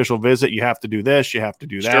unofficial visit, you have to do this, you have to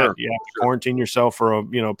do that. Sure. You have to quarantine yourself for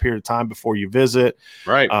a period of time before you visit.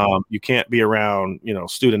 Right. You can't be around,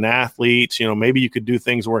 student athletes. Maybe you could do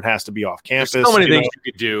things where it has to be off campus. There's so many things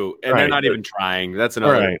you could do, and they're not even trying. That's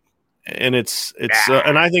another. Right. And it's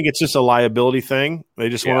and I think it's just a liability thing. They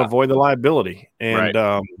just want to avoid the liability, and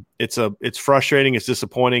it's frustrating. It's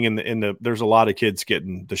disappointing, and there's a lot of kids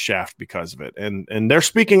getting the shaft because of it, and they're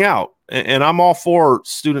speaking out. And I'm all for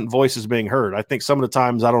student voices being heard. I think some of the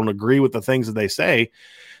times I don't agree with the things that they say,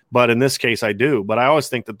 but in this case I do. But I always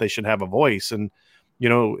think that they should have a voice, and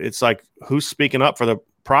it's like, who's speaking up for the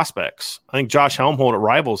prospects? I think Josh Helmholtz at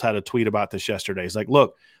Rivals had a tweet about this yesterday. He's like,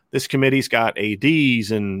 look, this committee's got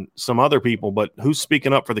ADs and some other people, but who's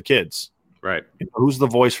speaking up for the kids? Right. Who's the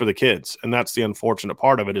voice for the kids? And that's the unfortunate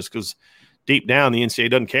part of it, is because deep down, the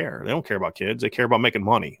NCAA doesn't care. They don't care about kids. They care about making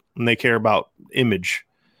money, and they care about image.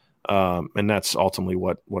 And that's ultimately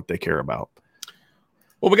what they care about.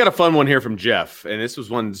 Well, we got a fun one here from Jeff, and this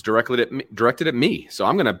was one's directed at me. So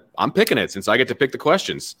I'm picking it since I get to pick the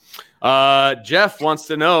questions. Jeff wants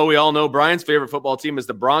to know, we all know Brian's favorite football team is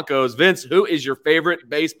the Broncos. Vince, who is your favorite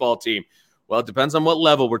baseball team? Well, it depends on what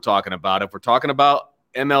level we're talking about. If we're talking about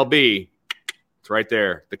MLB, it's right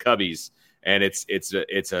there, the Cubbies. And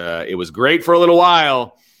it was great for a little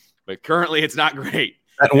while, but currently it's not great.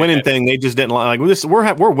 That winning thing, they just didn't like this.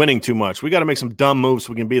 We're winning too much. We got to make some dumb moves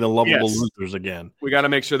so we can be the lovable losers again. We got to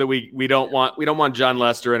make sure that we don't want John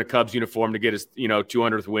Lester in a Cubs uniform to get his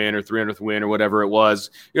 200th win or 300th win or whatever it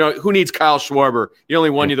was. Who needs Kyle Schwarber? He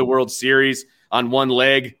only won you the World Series on one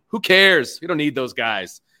leg. Who cares? We don't need those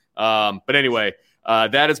guys. But anyway,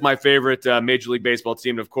 that is my favorite Major League Baseball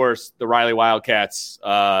team. And of course, the Riley Wildcats.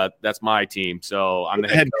 That's my team. So I'm the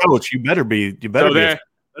head coach. You better be.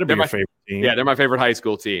 They're my favorite team. Yeah, they're my favorite high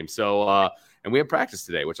school team. So, and we have practice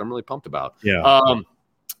today, which I'm really pumped about. Yeah.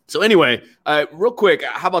 So anyway, real quick,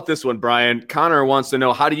 how about this one, Brian? Connor wants to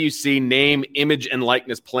know, how do you see name, image, and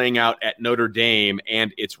likeness playing out at Notre Dame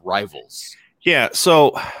and its rivals? Yeah,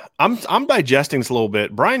 so I'm digesting this a little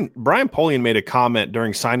bit. Brian Polian made a comment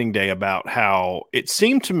during signing day about how it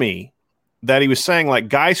seemed to me that he was saying, like,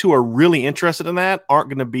 guys who are really interested in that aren't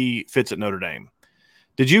going to be fits at Notre Dame.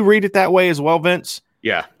 Did you read it that way as well, Vince?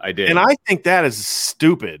 Yeah, I did. And I think that is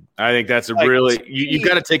stupid. I think that's you've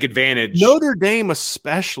got to take advantage. Notre Dame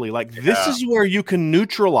especially, this is where you can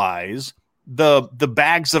neutralize the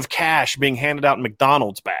bags of cash being handed out in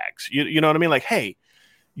McDonald's bags. You know what I mean? Like, hey,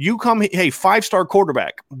 you come, hey, 5-star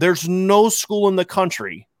quarterback. There's no school in the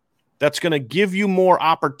country that's going to give you more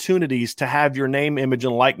opportunities to have your name, image,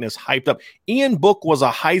 and likeness hyped up. Ian Book was a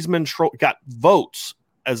Heisman Trophy, got votes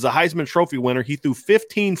as the Heisman Trophy winner. He threw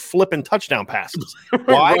 15 flipping touchdown passes.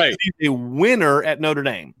 Why? Right. He's a winner at Notre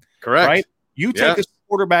Dame. Correct. Right? You take a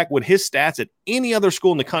quarterback with his stats at any other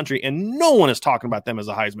school in the country, and no one is talking about them as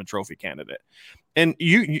a Heisman Trophy candidate. And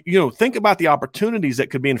you think about the opportunities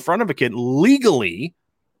that could be in front of a kid legally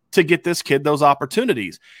to get this kid those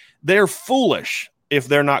opportunities. They're foolish if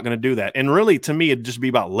they're not going to do that. And really, to me, it'd just be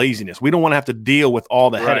about laziness. We don't want to have to deal with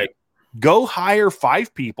all the headache. Go hire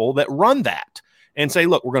 5 people that run that. and say,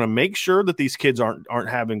 look, we're going to make sure that these kids aren't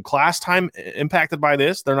having class time impacted by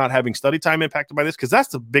this. They're not having study time impacted by this, because that's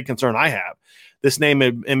the big concern I have. This name,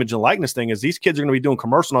 image, and likeness thing is these kids are going to be doing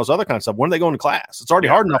commercial and all this other kind of stuff. When are they going to class? It's already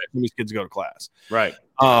hard enough for these kids to go to class. Right.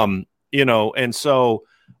 And so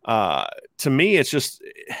to me, it's just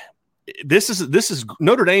this is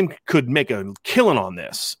Notre Dame could make a killing on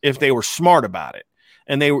this if they were smart about it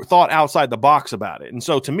and they thought outside the box about it. And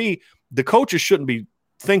so to me, the coaches shouldn't be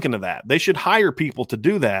thinking of that. They should hire people to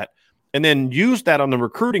do that and then use that on the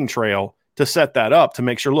recruiting trail to set that up to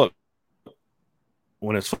make sure, look,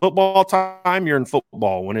 when it's football time, you're in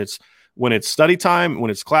football. When it's study time, when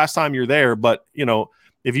it's class time, you're there. But,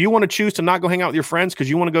 if you want to choose to not go hang out with your friends because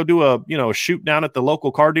you want to go do a shoot down at the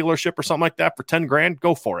local car dealership or something like that for $10,000,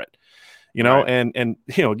 go for it. Right. And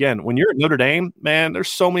again, when you're at Notre Dame, man,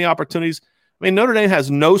 there's so many opportunities. I mean, Notre Dame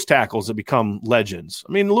has nose tackles that become legends.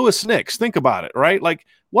 I mean, Louis Nix, think about it, right? Like,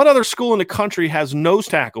 what other school in the country has nose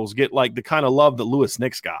tackles get like the kind of love that Louis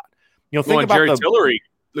Nix got? Think about Jerry Tillery.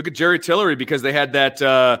 Look at Jerry Tillery, because they had that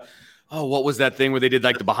what was that thing where they did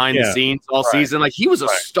like the behind the scenes all season? Like, he was a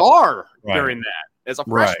star during that as a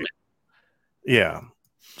freshman. Yeah.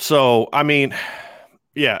 So, I mean,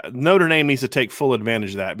 Notre Dame needs to take full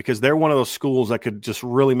advantage of that, because they're one of those schools that could just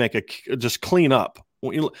really just clean up.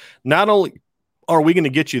 Not only are we going to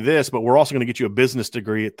get you this, but we're also going to get you a business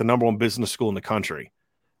degree at the #1 business school in the country.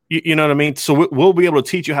 You know what I mean? So we'll be able to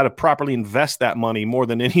teach you how to properly invest that money more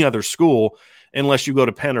than any other school, unless you go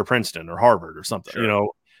to Penn or Princeton or Harvard or something,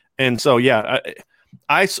 And so,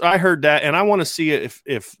 I heard that, and I want to see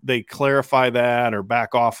if they clarify that or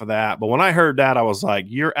back off of that. But when I heard that, I was like,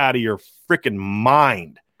 you're out of your freaking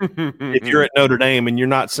mind. If you're at Notre Dame and you're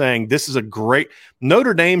not saying this is a great –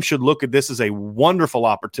 Notre Dame should look at this as a wonderful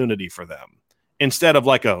opportunity for them, instead of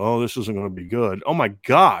like this isn't going to be good. Oh, my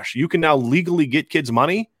gosh. You can now legally get kids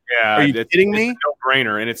money? Yeah. Are you kidding me? It's a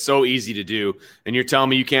no-brainer, and it's so easy to do. And you're telling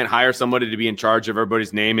me you can't hire somebody to be in charge of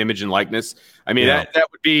everybody's name, image, and likeness? I mean, that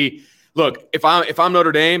would be – look, if I'm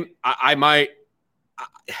Notre Dame, I might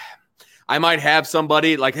have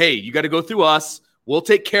somebody like, hey, you got to go through us. We'll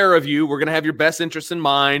take care of you. We're going to have your best interests in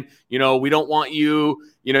mind. We don't want you,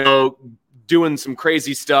 doing some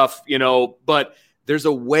crazy stuff, but there's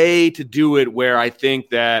a way to do it where I think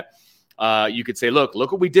that you could say, look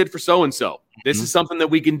what we did for so-and-so. This is something that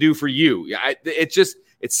we can do for you. It's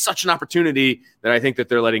such an opportunity that I think that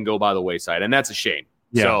they're letting go by the wayside, and that's a shame.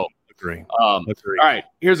 Yeah, so, agree. All right,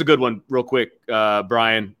 here's a good one real quick,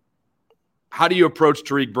 Brian. How do you approach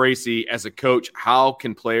Tariq Bracy as a coach? How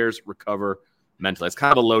can players recover mentally? It's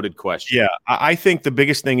kind of a loaded question. Yeah, I think the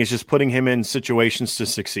biggest thing is just putting him in situations to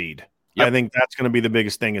succeed. Yep. I think that's going to be the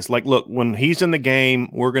biggest thing. Is like, look, when he's in the game,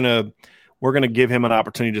 we're going to give him an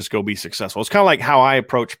opportunity to just go be successful. It's kind of like how I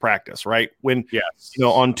approach practice, right? When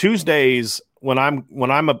on Tuesdays, when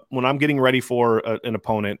I'm getting ready for an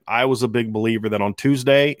opponent, I was a big believer that on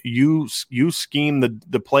Tuesday you scheme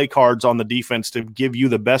the play cards on the defense to give you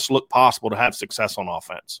the best look possible to have success on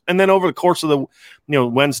offense. And then over the course of the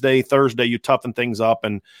Wednesday, Thursday, you toughen things up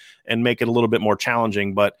and make it a little bit more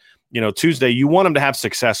challenging. But Tuesday, you want him to have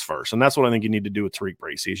success first. And that's what I think you need to do with Tariq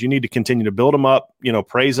Bracy is you need to continue to build him up,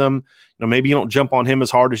 praise him. Maybe you don't jump on him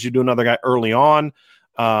as hard as you do another guy early on.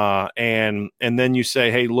 And then you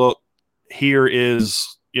say, hey, look,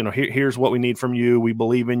 here's what we need from you. We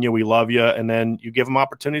believe in you. We love you. And then you give him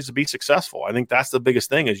opportunities to be successful. I think that's the biggest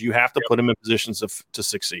thing is you have to put him in positions to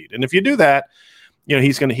succeed. And if you do that,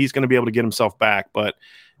 he's going to be able to get himself back. But,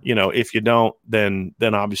 if you don't, then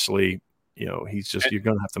obviously, you're going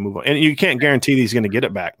to have to move on. And you can't guarantee that he's going to get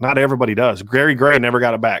it back. Not everybody does. Gary Gray never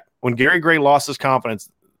got it back. When Gary Gray lost his confidence,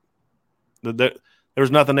 there was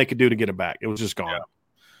nothing they could do to get it back. It was just gone. Yeah.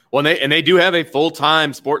 Well, and they do have a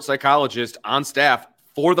full-time sports psychologist on staff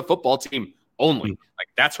for the football team only. Like,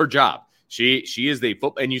 that's her job. She is the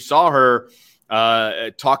football. And you saw her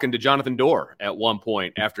talking to Jonathan Dorr at one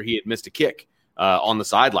point after he had missed a kick on the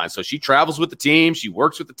sideline. So she travels with the team. She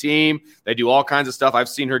works with the team. They do all kinds of stuff. I've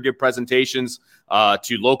seen her give presentations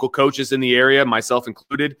to local coaches in the area, myself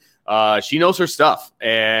included. She knows her stuff.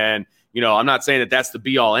 And, I'm not saying that that's the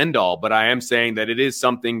be-all, end-all, but I am saying that it is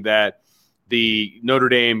something that the Notre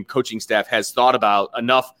Dame coaching staff has thought about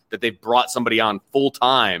enough that they've brought somebody on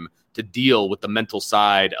full-time to deal with the mental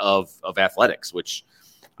side of athletics, which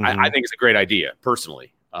I think is a great idea,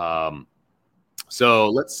 personally. So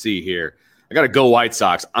let's see here. I got to go White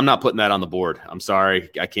Sox. I'm not putting that on the board. I'm sorry.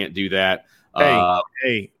 I can't do that.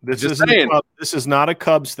 Hey, this is not a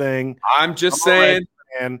Cubs thing. I'm just saying.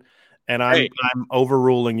 And I'm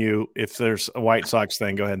overruling you. If there's a White Sox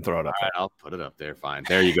thing, go ahead and throw it up. All right, I'll put it up there. Fine.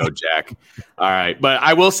 There you go, Jack. All right. But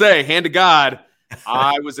I will say, hand to God,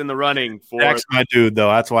 I was in the running for. Jack's my dude, though.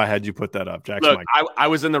 That's why I had you put that up. Jack's Look, my I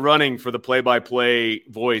was in the running for the play-by-play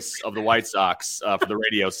voice of the White Sox for the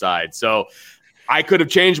radio side. So I could have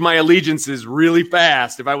changed my allegiances really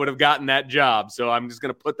fast if I would have gotten that job. So I'm just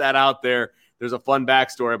going to put that out there. There's a fun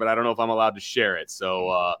backstory, but I don't know if I'm allowed to share it.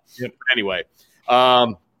 So anyway,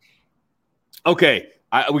 okay.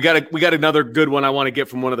 We got another good one I want to get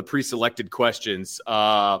from one of the pre-selected questions,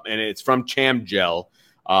 and it's from Chamgel.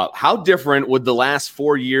 How different would the last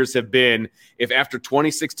 4 years have been if after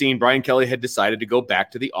 2016 Brian Kelly had decided to go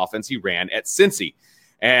back to the offense he ran at Cincy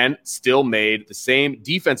and still made the same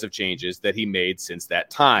defensive changes that he made since that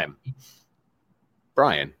time?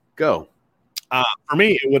 Brian, go. For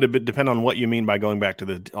me, it would have depend on what you mean by going back to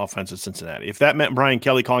the offense at Cincinnati. If that meant Brian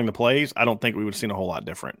Kelly calling the plays, I don't think we would have seen a whole lot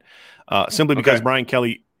different. Simply because Brian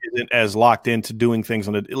Kelly isn't as locked into doing things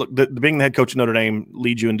on the being the head coach of Notre Dame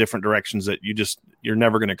leads you in different directions that you're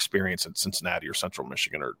never going to experience at Cincinnati or Central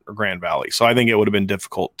Michigan or Grand Valley. So I think it would have been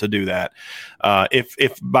difficult to do that.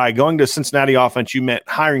 If by going to Cincinnati offense you meant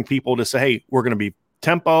hiring people to say, hey, we're going to be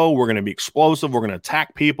tempo, we're going to be explosive, we're going to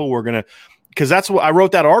attack people, because that's what I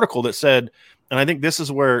wrote that article that said. And I think this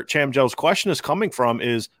is where Chamgel's question is coming from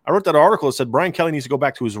is I wrote that article that said Brian Kelly needs to go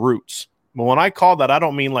back to his roots. But when I call that, I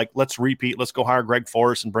don't mean like, let's repeat, let's go hire Greg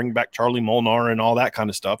Forrest and bring back Charlie Molnar and all that kind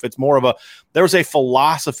of stuff. It's more of there was a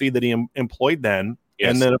philosophy that he employed then.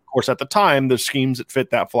 Yes. And then, of course, at the time, the schemes that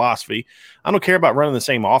fit that philosophy. I don't care about running the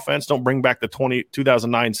same offense. Don't bring back the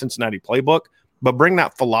 2009 Cincinnati playbook, but bring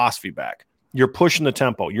that philosophy back. You're pushing the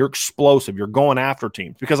tempo. You're explosive. You're going after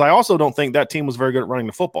teams. Because I also don't think that team was very good at running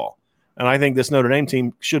the football. And I think this Notre Dame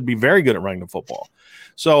team should be very good at running the football.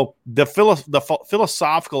 So the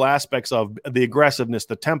philosophical aspects of the aggressiveness,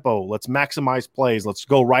 the tempo, let's maximize plays, let's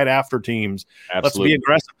go right after teams, Let's be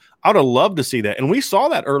aggressive. I would have loved to see that. And we saw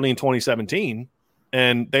that early in 2017,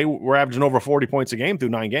 and they were averaging over 40 points a game through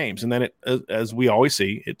 9 games. And then, as we always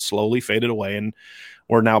see, it slowly faded away, and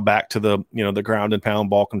we're now back to the ground and pound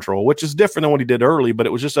ball control, which is different than what he did early. But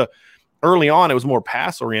it was just early on, it was more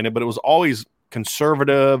pass-oriented, but it was always –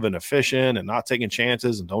 conservative and efficient and not taking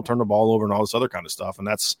chances and don't turn the ball over and all this other kind of stuff. And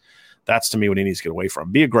that's to me what he needs to get away from.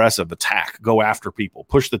 Be aggressive, attack, go after people,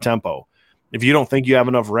 push the tempo. If you don't think you have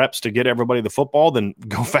enough reps to get everybody the football, then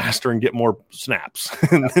go faster and get more snaps.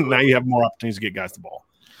 And now you have more opportunities to get guys the ball.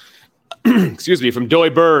 Excuse me, from Doy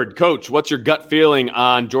Bird. Coach, what's your gut feeling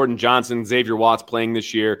on Jordan Johnson, Xavier Watts playing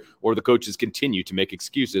this year, or the coaches continue to make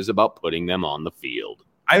excuses about putting them on the field?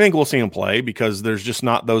 I think we'll see him play because there's just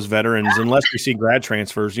not those veterans unless we see grad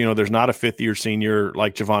transfers. There's not a fifth-year senior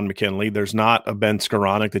like Javon McKinley. There's not a Ben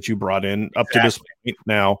Skoranek that you brought in up to this point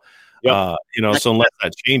now. Yep. So unless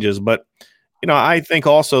that changes. But, I think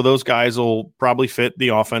also those guys will probably fit the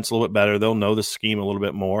offense a little bit better. They'll know the scheme a little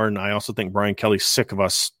bit more. And I also think Brian Kelly's sick of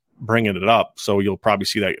us bringing it up. So you'll probably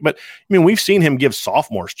see that. But, we've seen him give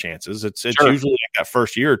sophomores chances. It's sure. Usually like that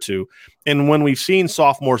first year or two. And when we've seen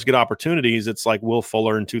sophomores get opportunities, it's like Will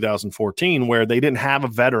Fuller in 2014 where they didn't have a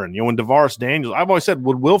veteran. When DeVaris Daniels, I've always said,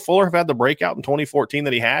 would Will Fuller have had the breakout in 2014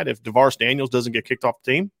 that he had if DeVaris Daniels doesn't get kicked off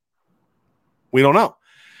the team? We don't know.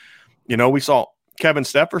 We saw Kevin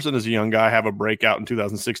Stepherson as a young guy have a breakout in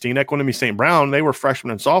 2016. Equanimous St. Brown, they were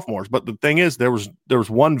freshmen and sophomores. But the thing is, there was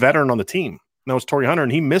one veteran on the team. That was Torrey Hunter,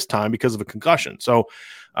 and he missed time because of a concussion. So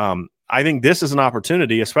I think this is an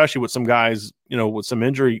opportunity, especially with some guys, with some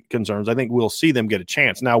injury concerns. I think we'll see them get a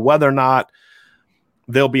chance. Now, whether or not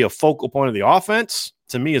they'll be a focal point of the offense,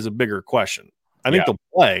 to me, is a bigger question. I think they'll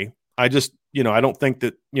play. I just, I don't think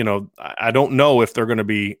that, I don't know if they're going to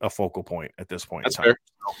be a focal point at this point. That's fair.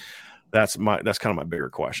 That's kind of my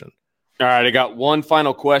bigger question. All right, I got one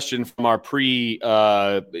final question from our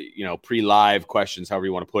pre-live questions, however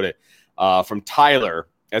you want to put it. From Tyler,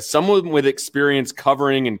 as someone with experience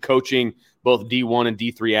covering and coaching both D1 and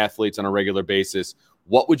D3 athletes on a regular basis,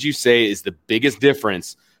 what would you say is the biggest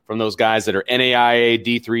difference from those guys that are NAIA,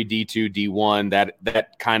 D3, D2, D1,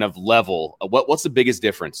 that kind of level? What's the biggest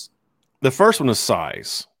difference? The first one is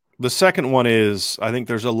size. The second one is I think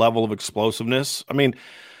there's a level of explosiveness.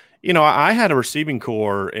 I had a receiving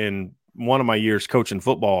corps in one of my years coaching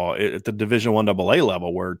football at the Division I AA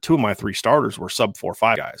level where 2 of my 3 starters were sub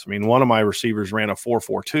 4.5 guys. One of my receivers ran a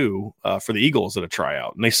 4.42 for the Eagles at a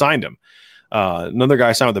tryout, and they signed him. Another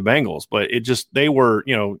guy signed with the Bengals, but they were,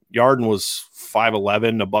 Yarden was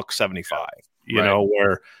 5'11", $175,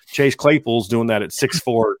 where Chase Claypool's doing that at 6'4",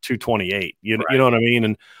 228. You know what I mean?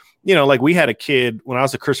 And, like we had a kid when I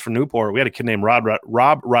was at Christopher Newport, we had a kid named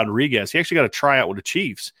Rob Rodriguez. He actually got a tryout with the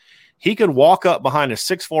Chiefs. He could walk up behind a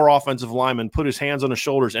 6'4" offensive lineman, put his hands on his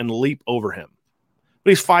shoulders, and leap over him. But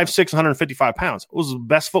he's 5'6", 155 pounds. It was the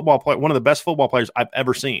best football player, one of the best football players I've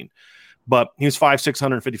ever seen. but he was 5'6",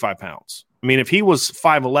 155 pounds. I mean, if he was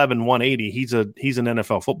 5'11", 180, he's an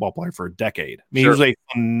NFL football player for a decade. I mean, He was a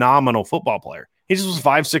phenomenal football player. He just was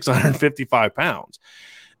 5'6", 155 pounds.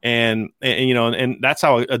 And that's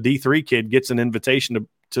how a D3 kid gets an invitation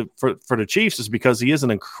for the Chiefs, is because he is an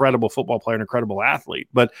incredible football player, an incredible athlete.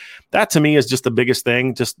 But that to me is just the biggest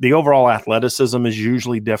thing. Just the overall athleticism is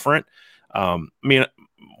usually different. I mean,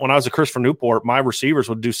 when I was at Christopher Newport, my receivers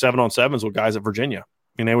would do 7-on-7s with guys at Virginia.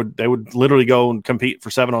 I mean, they would literally go and compete for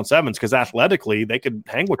 7-on-7s because athletically they could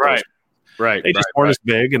hang with those. Right. They just weren't as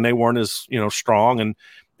big and they weren't as strong.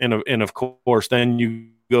 And of course, then you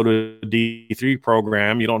go to a D3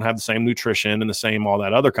 program, you don't have the same nutrition and the same all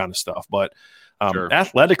that other kind of stuff. But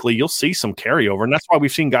athletically, you'll see some carryover, and that's why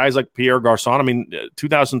we've seen guys like Pierre Garçon. I mean,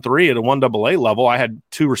 2003 at a 1AA level, I had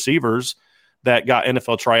 2 receivers that got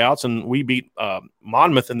NFL tryouts, and we beat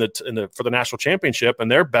Monmouth for the national championship,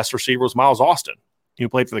 and their best receiver was Miles Austin, who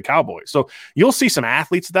played for the Cowboys. So you'll see some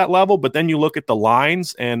athletes at that level, but then you look at the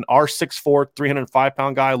lines, and our 6'4",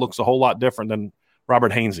 305-pound guy looks a whole lot different than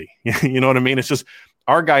Robert Hainsey. You know what I mean? It's just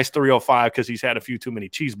our guy's 305 because he's had a few too many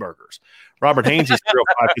cheeseburgers. Robert Hainsey's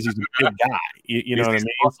 305 because he's a big guy. You know what I mean?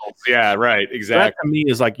 Muscles. Yeah, right. Exactly. That to me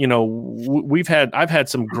is like, I've had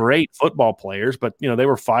some great football players, but they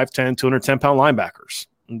were 5'10", 210-pound linebackers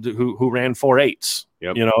who ran 4.8s.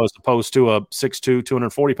 Yep. As opposed to a 6'2",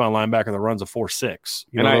 240-pound linebacker that runs a 4.6.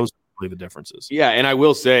 Those are really the differences. Yeah, and I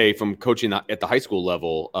will say, from coaching at the high school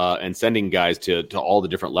level and sending guys to all the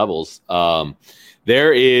different levels,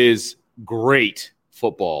 there is great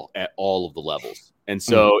football at all of the levels. And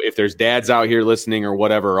so if there's dads out here listening or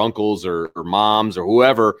whatever, or uncles or moms or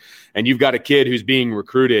whoever, and you've got a kid who's being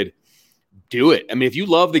recruited, do it. I mean, if you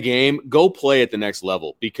love the game, go play at the next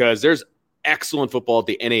level, because there's excellent football at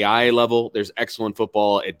the NAIA level. There's excellent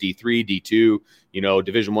football at D3, D2,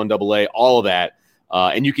 Division I AA, all of that.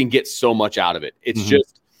 And you can get so much out of it. It's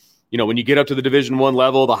just, when you get up to the Division I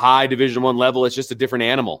level, the high Division I level, it's just a different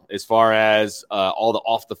animal as far as all the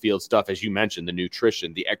off the field stuff, as you mentioned, the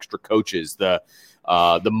nutrition, the extra coaches, the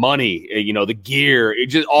money, the gear,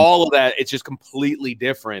 just all of that. It's just completely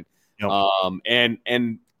different. Yep.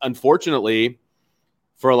 And unfortunately,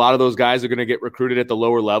 for a lot of those guys that are going to get recruited at the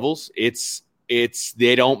lower levels,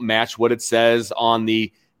 they don't match what it says on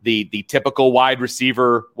the typical wide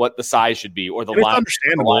receiver, what the size should be, or the linebacker.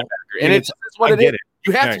 Understandable. And it's what it is.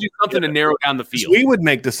 You have to do something to narrow down the field. We would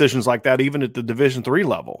make decisions like that even at the Division III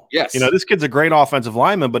level. Yes. This kid's a great offensive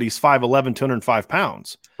lineman, but he's 5'11", 205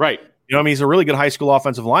 pounds. Right. He's a really good high school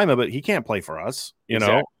offensive lineman, but he can't play for us.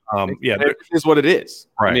 Exactly. It is what it is.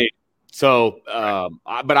 Right. I mean,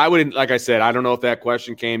 but I wouldn't, like I said, I don't know if that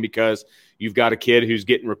question came because you've got a kid who's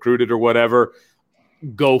getting recruited or whatever.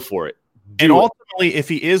 Go for it. Ultimately, if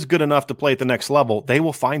he is good enough to play at the next level, they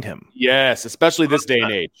will find him. Yes, especially this day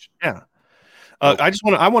and age. Yeah.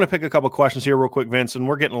 I want to pick a couple of questions here real quick, Vince, and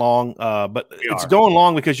we're getting long, but it's going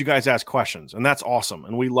long because you guys ask questions, and that's awesome,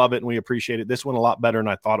 and we love it and we appreciate it. This went a lot better than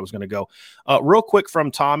I thought it was going to go. Real quick from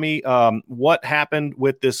Tommy, what happened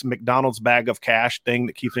with this McDonald's bag of cash thing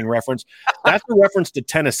that keeps being referenced? That's a reference to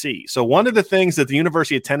Tennessee. So one of the things that the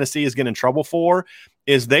University of Tennessee is getting in trouble for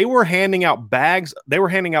is they were handing out bags. They were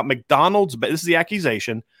handing out McDonald's. This is the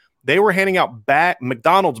accusation. They were handing out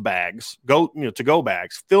McDonald's bags, to-go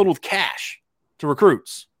bags filled with cash to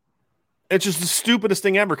recruits. It's just the stupidest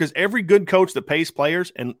thing ever, because every good coach that pays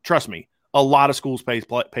players, and trust me, a lot of schools pay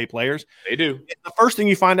players. They do. The first thing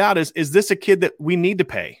you find out is this a kid that we need to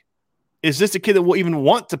pay? Is this a kid that we'll even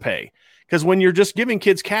want to pay? Because when you're just giving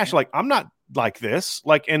kids cash, like, I'm not like this.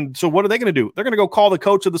 And so what are they going to do? They're going to go call the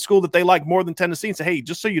coach of the school that they like more than Tennessee and say, hey,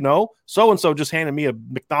 just so you know, so-and-so just handed me a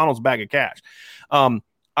McDonald's bag of cash.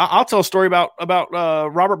 I'll tell a story about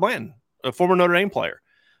Robert Blanton, a former Notre Dame player.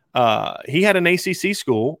 He had an ACC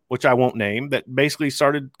school, which I won't name, that basically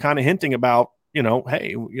started kind of hinting about,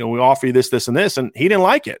 hey, we offer you this, this, and this, and he didn't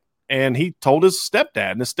like it. And he told his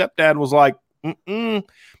stepdad, and his stepdad was like, you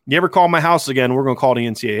ever call my house again, we're going to call the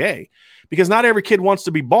NCAA. Because not every kid wants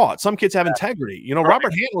to be bought. Some kids have integrity.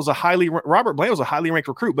 Robert Blanton was a highly ranked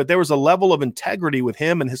recruit, but there was a level of integrity with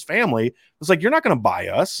him and his family. It was like, you're not going to buy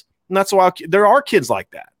us. And that's why there are kids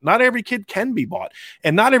like that. Not every kid can be bought.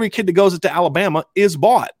 And not every kid that goes into Alabama is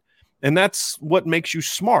bought. And that's what makes you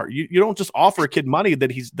smart. You don't just offer a kid money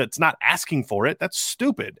that's not asking for it. That's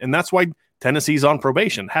stupid. And that's why Tennessee's on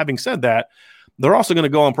probation. Having said that, they're also going to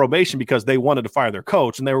go on probation because they wanted to fire their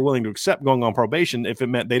coach, and they were willing to accept going on probation if it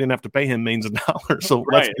meant they didn't have to pay him millions of dollars. So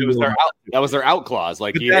right, that was their out clause.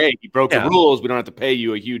 Like, he broke the rules. We don't have to pay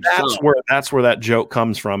you a huge sum. That's where that joke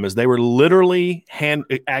comes from. Is they were literally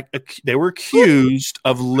accused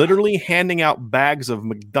of literally handing out bags of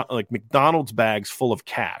McDonald's bags full of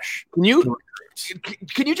cash. Can you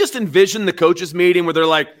just envision the coaches meeting where they're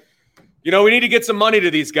like, we need to get some money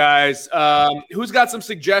to these guys. Who's got some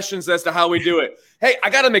suggestions as to how we do it? Hey,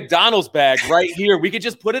 I got a McDonald's bag right here. We could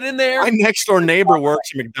just put it in there. My next door neighbor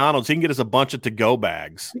works at McDonald's. He can get us a bunch of to-go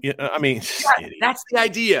bags. I mean, that's the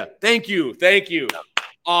idea. Thank you.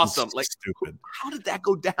 Awesome. Like, stupid. How did that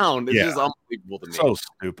go down? It's just unbelievable to me. So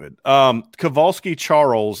stupid. Kowalski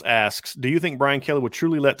Charles asks, do you think Brian Kelly would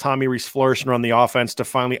truly let Tommy Rees flourish and run the offense to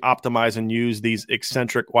finally optimize and use these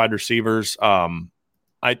eccentric wide receivers?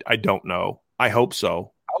 I don't know. I hope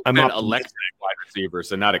so. I'm not electric wide receiver,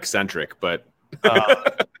 so not eccentric, but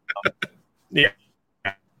yeah,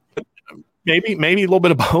 maybe a little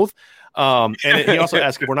bit of both. And he also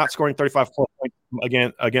asked, if we're not scoring 35 points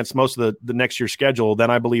against most of the next year's schedule,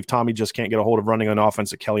 then I believe Tommy just can't get a hold of running an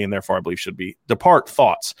offense that Kelly and therefore I believe should be depart.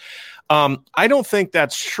 Thoughts? I don't think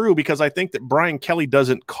that's true because I think that Brian Kelly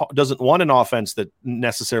doesn't want an offense that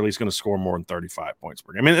necessarily is going to score more than 35 points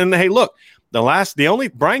per game. And hey, look,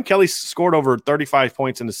 Brian Kelly scored over 35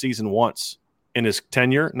 points in the season once in his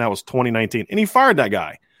tenure, and that was 2019, and he fired that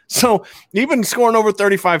guy. So even scoring over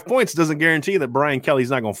 35 points doesn't guarantee that Brian Kelly's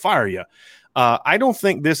not going to fire you. I don't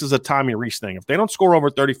think this is a Tommy Rees thing. If they don't score over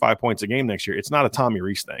 35 points a game next year, it's not a Tommy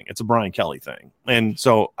Rees thing. It's a Brian Kelly thing. And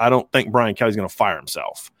so I don't think Brian Kelly's going to fire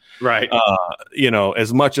himself. Right.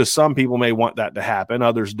 As much as some people may want that to happen,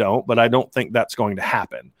 others don't, but I don't think that's going to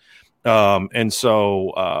happen. I don't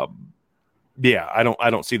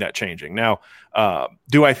see that changing. Now,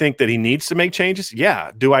 do I think that he needs to make changes?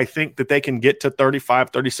 Yeah. Do I think that they can get to 35,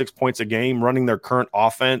 36 points a game running their current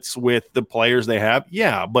offense with the players they have?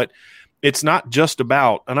 Yeah, but it's not just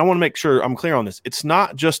about, and I want to make sure I'm clear on this, it's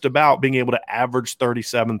not just about being able to average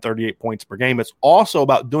 37, 38 points per game. It's also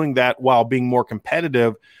about doing that while being more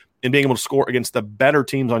competitive and being able to score against the better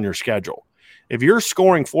teams on your schedule. If you're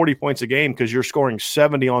scoring 40 points a game because you're scoring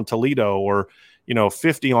 70 on Toledo or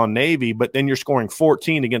 50 on Navy, but then you're scoring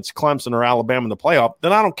 14 against Clemson or Alabama in the playoff,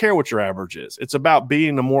 then I don't care what your average is. It's about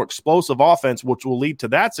being a more explosive offense, which will lead to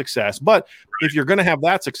that success. But if you're going to have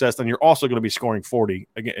that success, then you're also going to be scoring 40,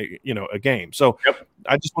 a game. So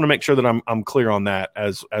I just want to make sure that I'm clear on that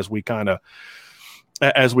as we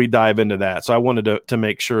dive into that. So I wanted to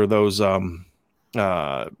make sure those,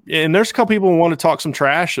 and there's a couple people who want to talk some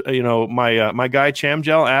trash. My guy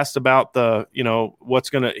Chamgel asked about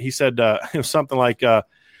he said something like,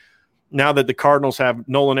 now that the Cardinals have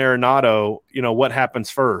Nolan Arenado, what happens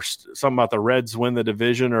first? Something about the Reds win the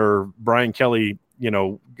division or Brian Kelly,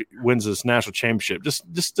 wins this national championship.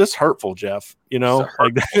 Just hurtful, Jeff,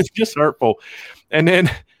 it's just hurtful. And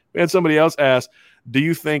then we had somebody else ask, do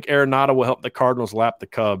you think Arenado will help the Cardinals lap the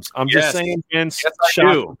Cubs? I'm just saying, Vince,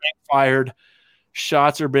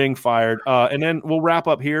 shots are being fired. And then we'll wrap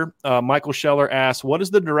up here. Michael Scheller asks, what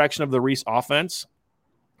is the direction of the Rees offense?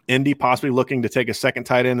 Indy possibly looking to take a second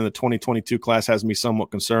tight end in the 2022 class has me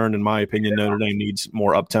somewhat concerned. In my opinion, Notre Dame needs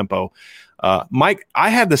more up-tempo. Mike, I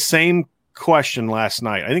had the same question last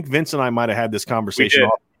night. I think Vince and I might have had this conversation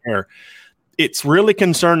off air. It's really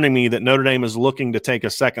concerning me that Notre Dame is looking to take a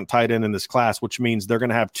second tight end in this class, which means they're going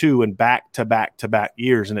to have two in back-to-back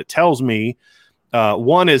years. And it tells me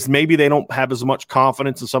one is maybe they don't have as much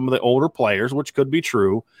confidence in some of the older players, which could be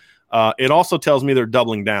true. It also tells me they're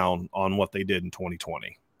doubling down on what they did in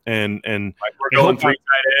 2020. And we're going three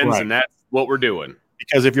tight ends, and that's what we're doing.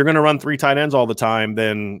 Because if you're going to run three tight ends all the time,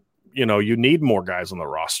 then you need more guys on the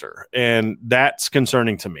roster, and that's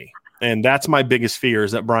concerning to me. And that's my biggest fear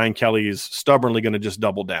is that Brian Kelly is stubbornly going to just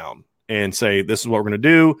double down and say this is what we're going to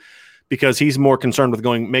do, because he's more concerned with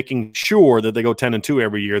making sure that they go 10-2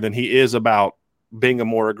 every year than he is about being a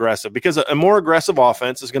more aggressive. Because a more aggressive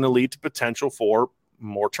offense is going to lead to potential for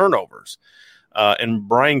more turnovers. And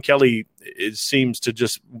Brian Kelly seems to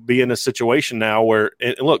just be in a situation now where,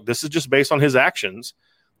 and look, this is just based on his actions,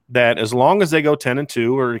 that as long as they go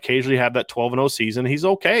 10-2 or occasionally have that 12-0 season, he's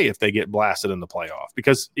okay if they get blasted in the playoff,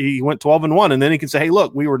 because he went 12-1, and then he can say, hey,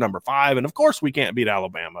 look, we were number 5, and of course we can't beat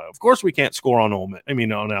Alabama. Of course we can't score on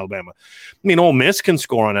on Alabama. Ole Miss can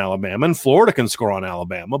score on Alabama, and Florida can score on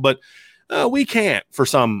Alabama, but we can't for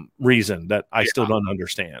some reason that I still don't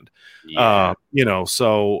understand.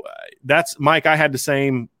 So that's, Mike, I had the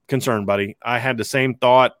same concern, buddy. I had the same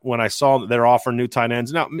thought when I saw that they're offering new tight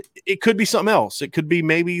ends. Now, it could be something else. It could be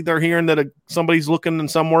maybe they're hearing that somebody's looking in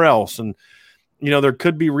somewhere else, and there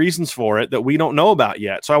could be reasons for it that we don't know about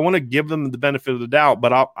yet. So I want to give them the benefit of the doubt.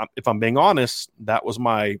 But if I'm being honest, that was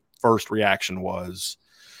my first reaction was,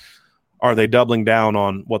 are they doubling down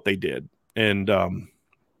on what they did? And,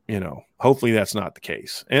 hopefully that's not the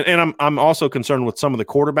case. And I'm also concerned with some of the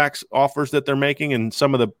quarterbacks offers that they're making and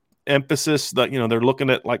some of the emphasis that, they're looking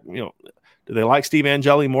at, like, do they like Steve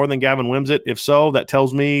Angeli more than Gavin Wimsatt? If so, that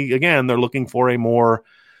tells me, again, they're looking for a more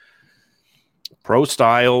pro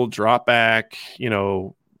style drop back,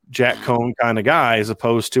 Jack Cohn kind of guy, as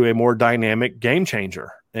opposed to a more dynamic game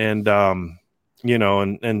changer. And, and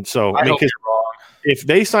so I hope you're wrong. If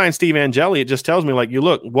they sign Steve Angeli, it just tells me, like, you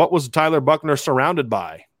look, what was Tyler Buchner surrounded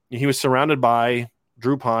by? He was surrounded by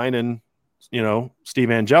Drew Pine and,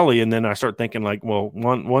 Steve Angeli. And then I start thinking, like, well,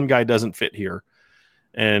 one guy doesn't fit here.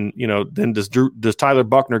 And, then does Tyler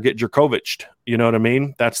Buchner get Jerkovic'd? You know what I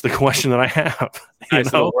mean? That's the question that I have.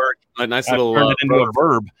 Nice little word. Nice little turned it into a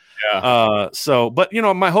verb. Yeah. But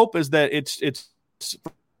my hope is that it's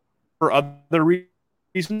for other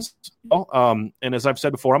reasons. And as I've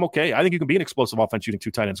said before, I'm okay. I think you can be an explosive offense shooting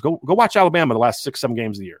 2 tight ends. Go watch Alabama the last 6-7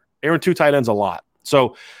 games of the year. Airing 2 tight ends a lot.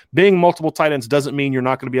 So being multiple tight ends doesn't mean you're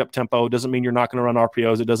not going to be up tempo. Doesn't mean you're not going to run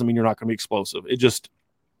RPOs. It doesn't mean you're not going to be explosive. It just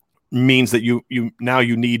means that you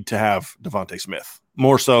need to have Devontae Smith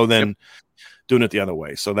more so than doing it the other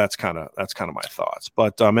way. So that's kind of my thoughts.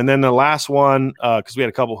 But and then the last one, because we had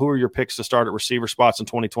a couple. Who are your picks to start at receiver spots in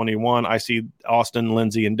 2021? I see Austin,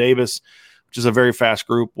 Lindsey, and Davis, which is a very fast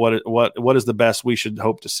group. What is the best we should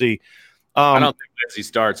hope to see? I don't think Lindsey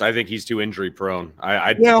starts. I think he's too injury prone.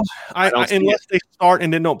 Unless they start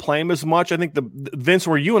and then don't play him as much. I think the Vince,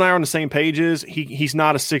 where you and I are on the same page, is he's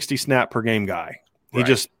not a 60 snap per game guy.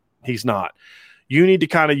 He's not. You need to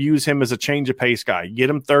kind of use him as a change of pace guy. Get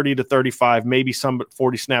him 30 to 35, maybe some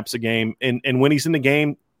 40 snaps a game. And when he's in the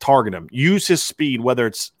game, target him. Use his speed, whether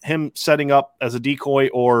it's him setting up as a decoy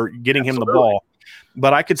or getting him the ball.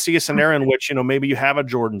 But I could see a scenario in which, maybe you have a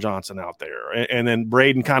Jordan Johnson out there and then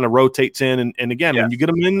Braden kind of rotates in. And again, when you get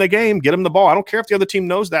him in the game, get him the ball. I don't care if the other team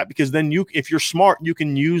knows that, because then if you're smart, you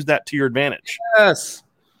can use that to your advantage. Yes.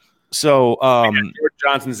 So Jordan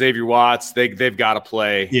Johnson, Xavier Watts, they've got to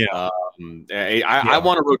play. Yeah. I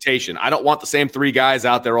want a rotation. I don't want the same 3 guys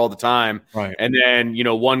out there all the time. Right. And then,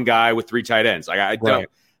 one guy with 3 tight ends. Like, I don't. Right.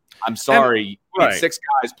 I'm sorry. And, right. 6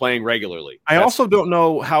 guys playing regularly. I also don't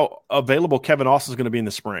know how available Kevin Austin is going to be in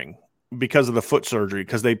the spring because of the foot surgery,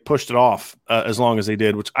 because they pushed it off as long as they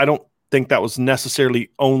did, which I don't think that was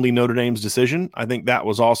necessarily only Notre Dame's decision. I think that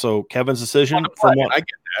was also Kevin's decision. I get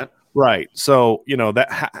that. Right. So,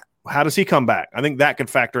 how does he come back? I think that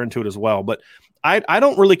could factor into it as well. But I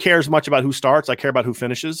don't really care as much about who starts. I care about who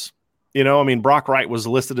finishes. Brock Wright was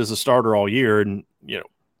listed as a starter all year, and,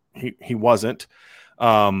 he wasn't.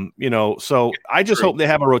 So I just hope they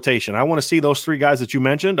have a rotation. I want to see those 3 guys that you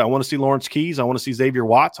mentioned. I want to see Lawrence Keys. I want to see Xavier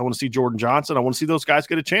Watts. I want to see Jordan Johnson. I want to see those guys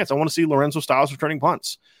get a chance. I want to see Lorenzo Styles returning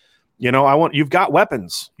punts. You've got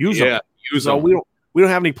weapons. Use them. Use them. We don't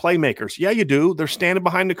have any playmakers. Yeah, you do. They're standing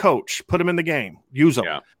behind the coach. Put them in the game. Use them.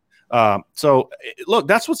 Yeah. So look,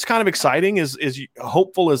 that's what's kind of exciting is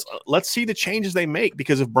hopeful is let's see the changes they make,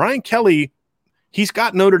 because if Brian Kelly, he's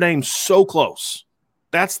got Notre Dame so close.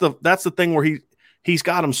 That's the thing where he's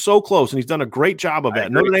got him so close, and he's done a great job of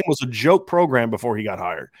that. Notre Dame was a joke program before he got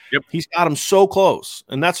hired. Yep. He's got him so close.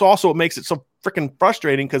 And that's also what makes it so freaking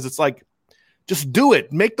frustrating, because it's like, just do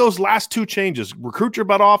it. Make those last 2 changes. Recruit your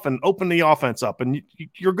butt off and open the offense up, and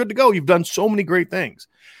you're good to go. You've done so many great things.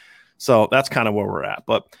 So that's kind of where we're at.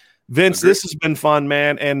 But Vince, this has been fun,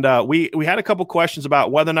 man. And we had a couple questions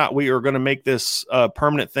about whether or not we are going to make this a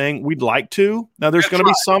permanent thing. We'd like to. Now, there's going to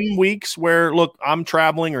be some weeks where, look, I'm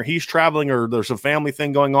traveling or he's traveling or there's a family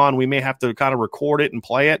thing going on. We may have to kind of record it and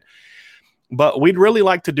play it. But we'd really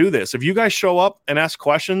like to do this. If you guys show up and ask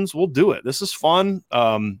questions, we'll do it. This is fun.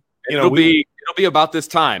 It'll be about this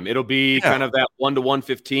time. It'll be kind of that 1 to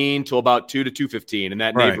 1:15 till about 2 to 2:15 in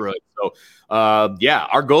that neighborhood. So,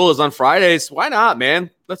 our goal is on Fridays. Why not, man?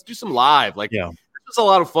 Let's do some live. This is a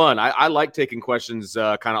lot of fun. I like taking questions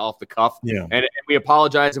kind of off the cuff. Yeah. And we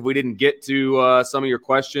apologize if we didn't get to some of your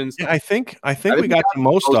questions. Yeah, I think we got to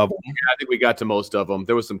most of them. Yeah, I think we got to most of them.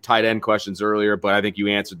 There was some tight end questions earlier, but I think you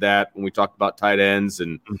answered that when we talked about tight ends.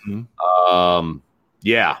 And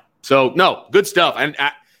so no, good stuff. And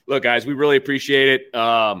look, guys, we really appreciate it.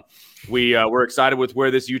 We're excited with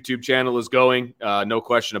where this YouTube channel is going. No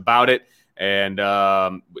question about it. And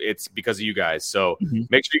it's because of you guys. So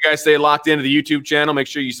make sure you guys stay locked into the YouTube channel. Make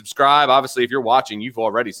sure you subscribe. Obviously, if you're watching, you've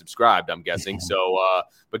already subscribed, I'm guessing. So,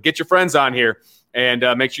 but get your friends on here and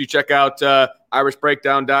make sure you check out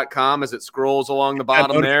irishbreakdown.com as it scrolls along the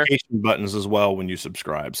bottom there. Notification buttons as well when you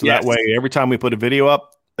subscribe. So that way, every time we put a video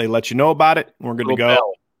up, they let you know about it. And we're good to go.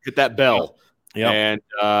 Bell. Hit that bell. Yeah.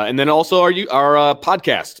 And then also our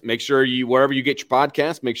podcast. Make sure you, wherever you get your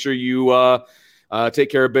podcast, make sure you take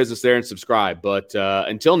care of business there and subscribe. But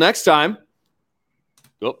until next time,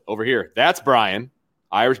 over here, that's Brian,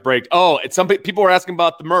 Irish Break. Oh, it's some people were asking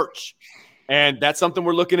about the merch, and that's something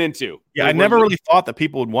we're looking into. Yeah, I never really thought that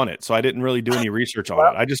people would want it, so I didn't really do any research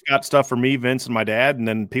on it. I just got stuff for me, Vince, and my dad, and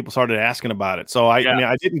then people started asking about it. So I mean,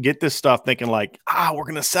 I didn't get this stuff thinking like, we're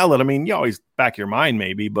going to sell it. I mean, you always back your mind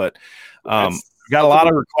maybe, but got a lot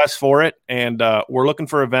of requests for it, and we're looking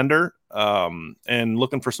for a vendor. And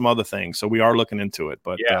looking for some other things. So we are looking into it,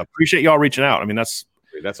 but appreciate y'all reaching out. I mean, that's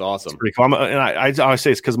awesome. Pretty cool. And I always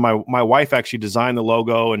say it's because my wife actually designed the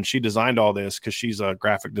logo, and she designed all this because she's a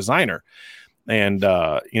graphic designer. And,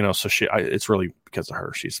 so it's really because of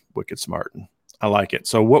her. She's wicked smart, and I like it.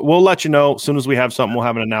 So we'll let you know as soon as we have something. We'll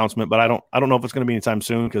have an announcement, but I don't know if it's going to be anytime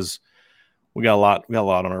soon because we got a lot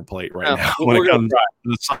on our plate right now when it comes to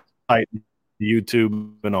the site,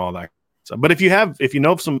 YouTube, and all that. So, but if you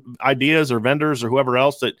know of some ideas or vendors or whoever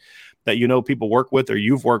else that you know people work with or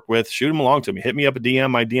you've worked with, shoot them along to me. Hit me up a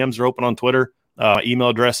DM. My DMs are open on Twitter. Email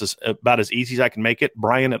address is about as easy as I can make it.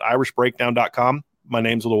 Brian@irishbreakdown.com. My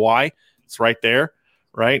name's with a Y. It's right there,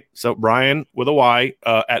 right? So Brian with a Y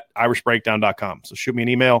at irishbreakdown.com. So shoot me an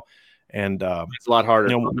email, and it's a lot harder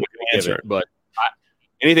to answer it, but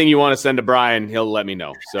anything you want to send to Brian, he'll let me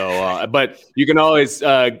know. So, but you can always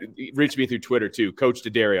reach me through Twitter too, Coach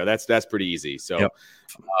D'Addario. That's pretty easy. So,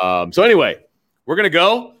 so anyway, we're gonna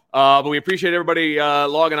go. But we appreciate everybody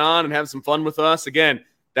logging on and having some fun with us. Again,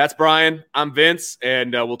 that's Brian. I'm Vince,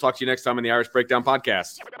 and we'll talk to you next time on the Irish Breakdown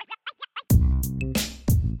Podcast.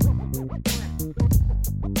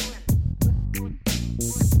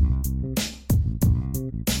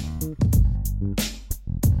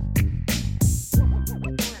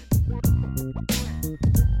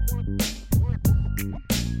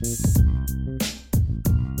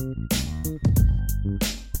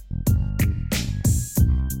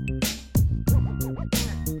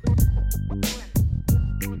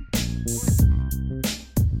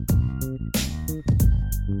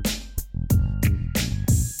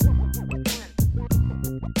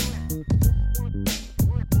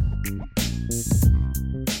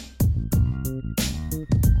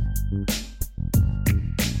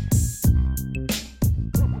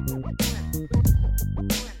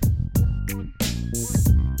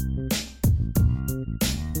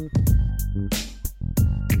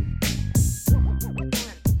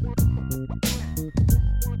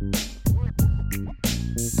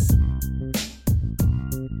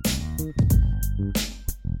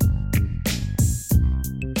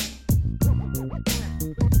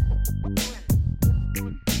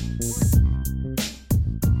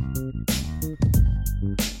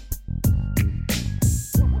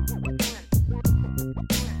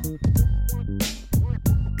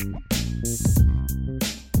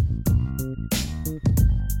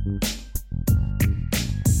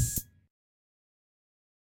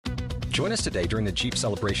 Join us today during the Jeep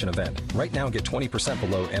Celebration event. Right now, get 20%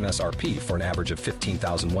 below MSRP for an average of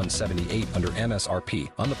 $15,178 under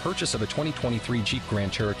MSRP on the purchase of a 2023 Jeep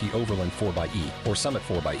Grand Cherokee Overland 4xE or Summit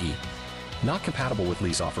 4xE. Not compatible with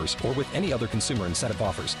lease offers or with any other consumer incentive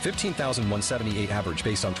offers. $15,178 average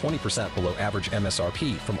based on 20% below average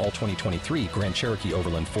MSRP from all 2023 Grand Cherokee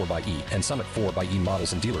Overland 4xE and Summit 4xE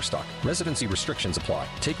models in dealer stock. Residency restrictions apply.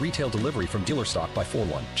 Take retail delivery from dealer stock by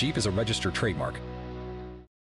 4/1. Jeep is a registered trademark.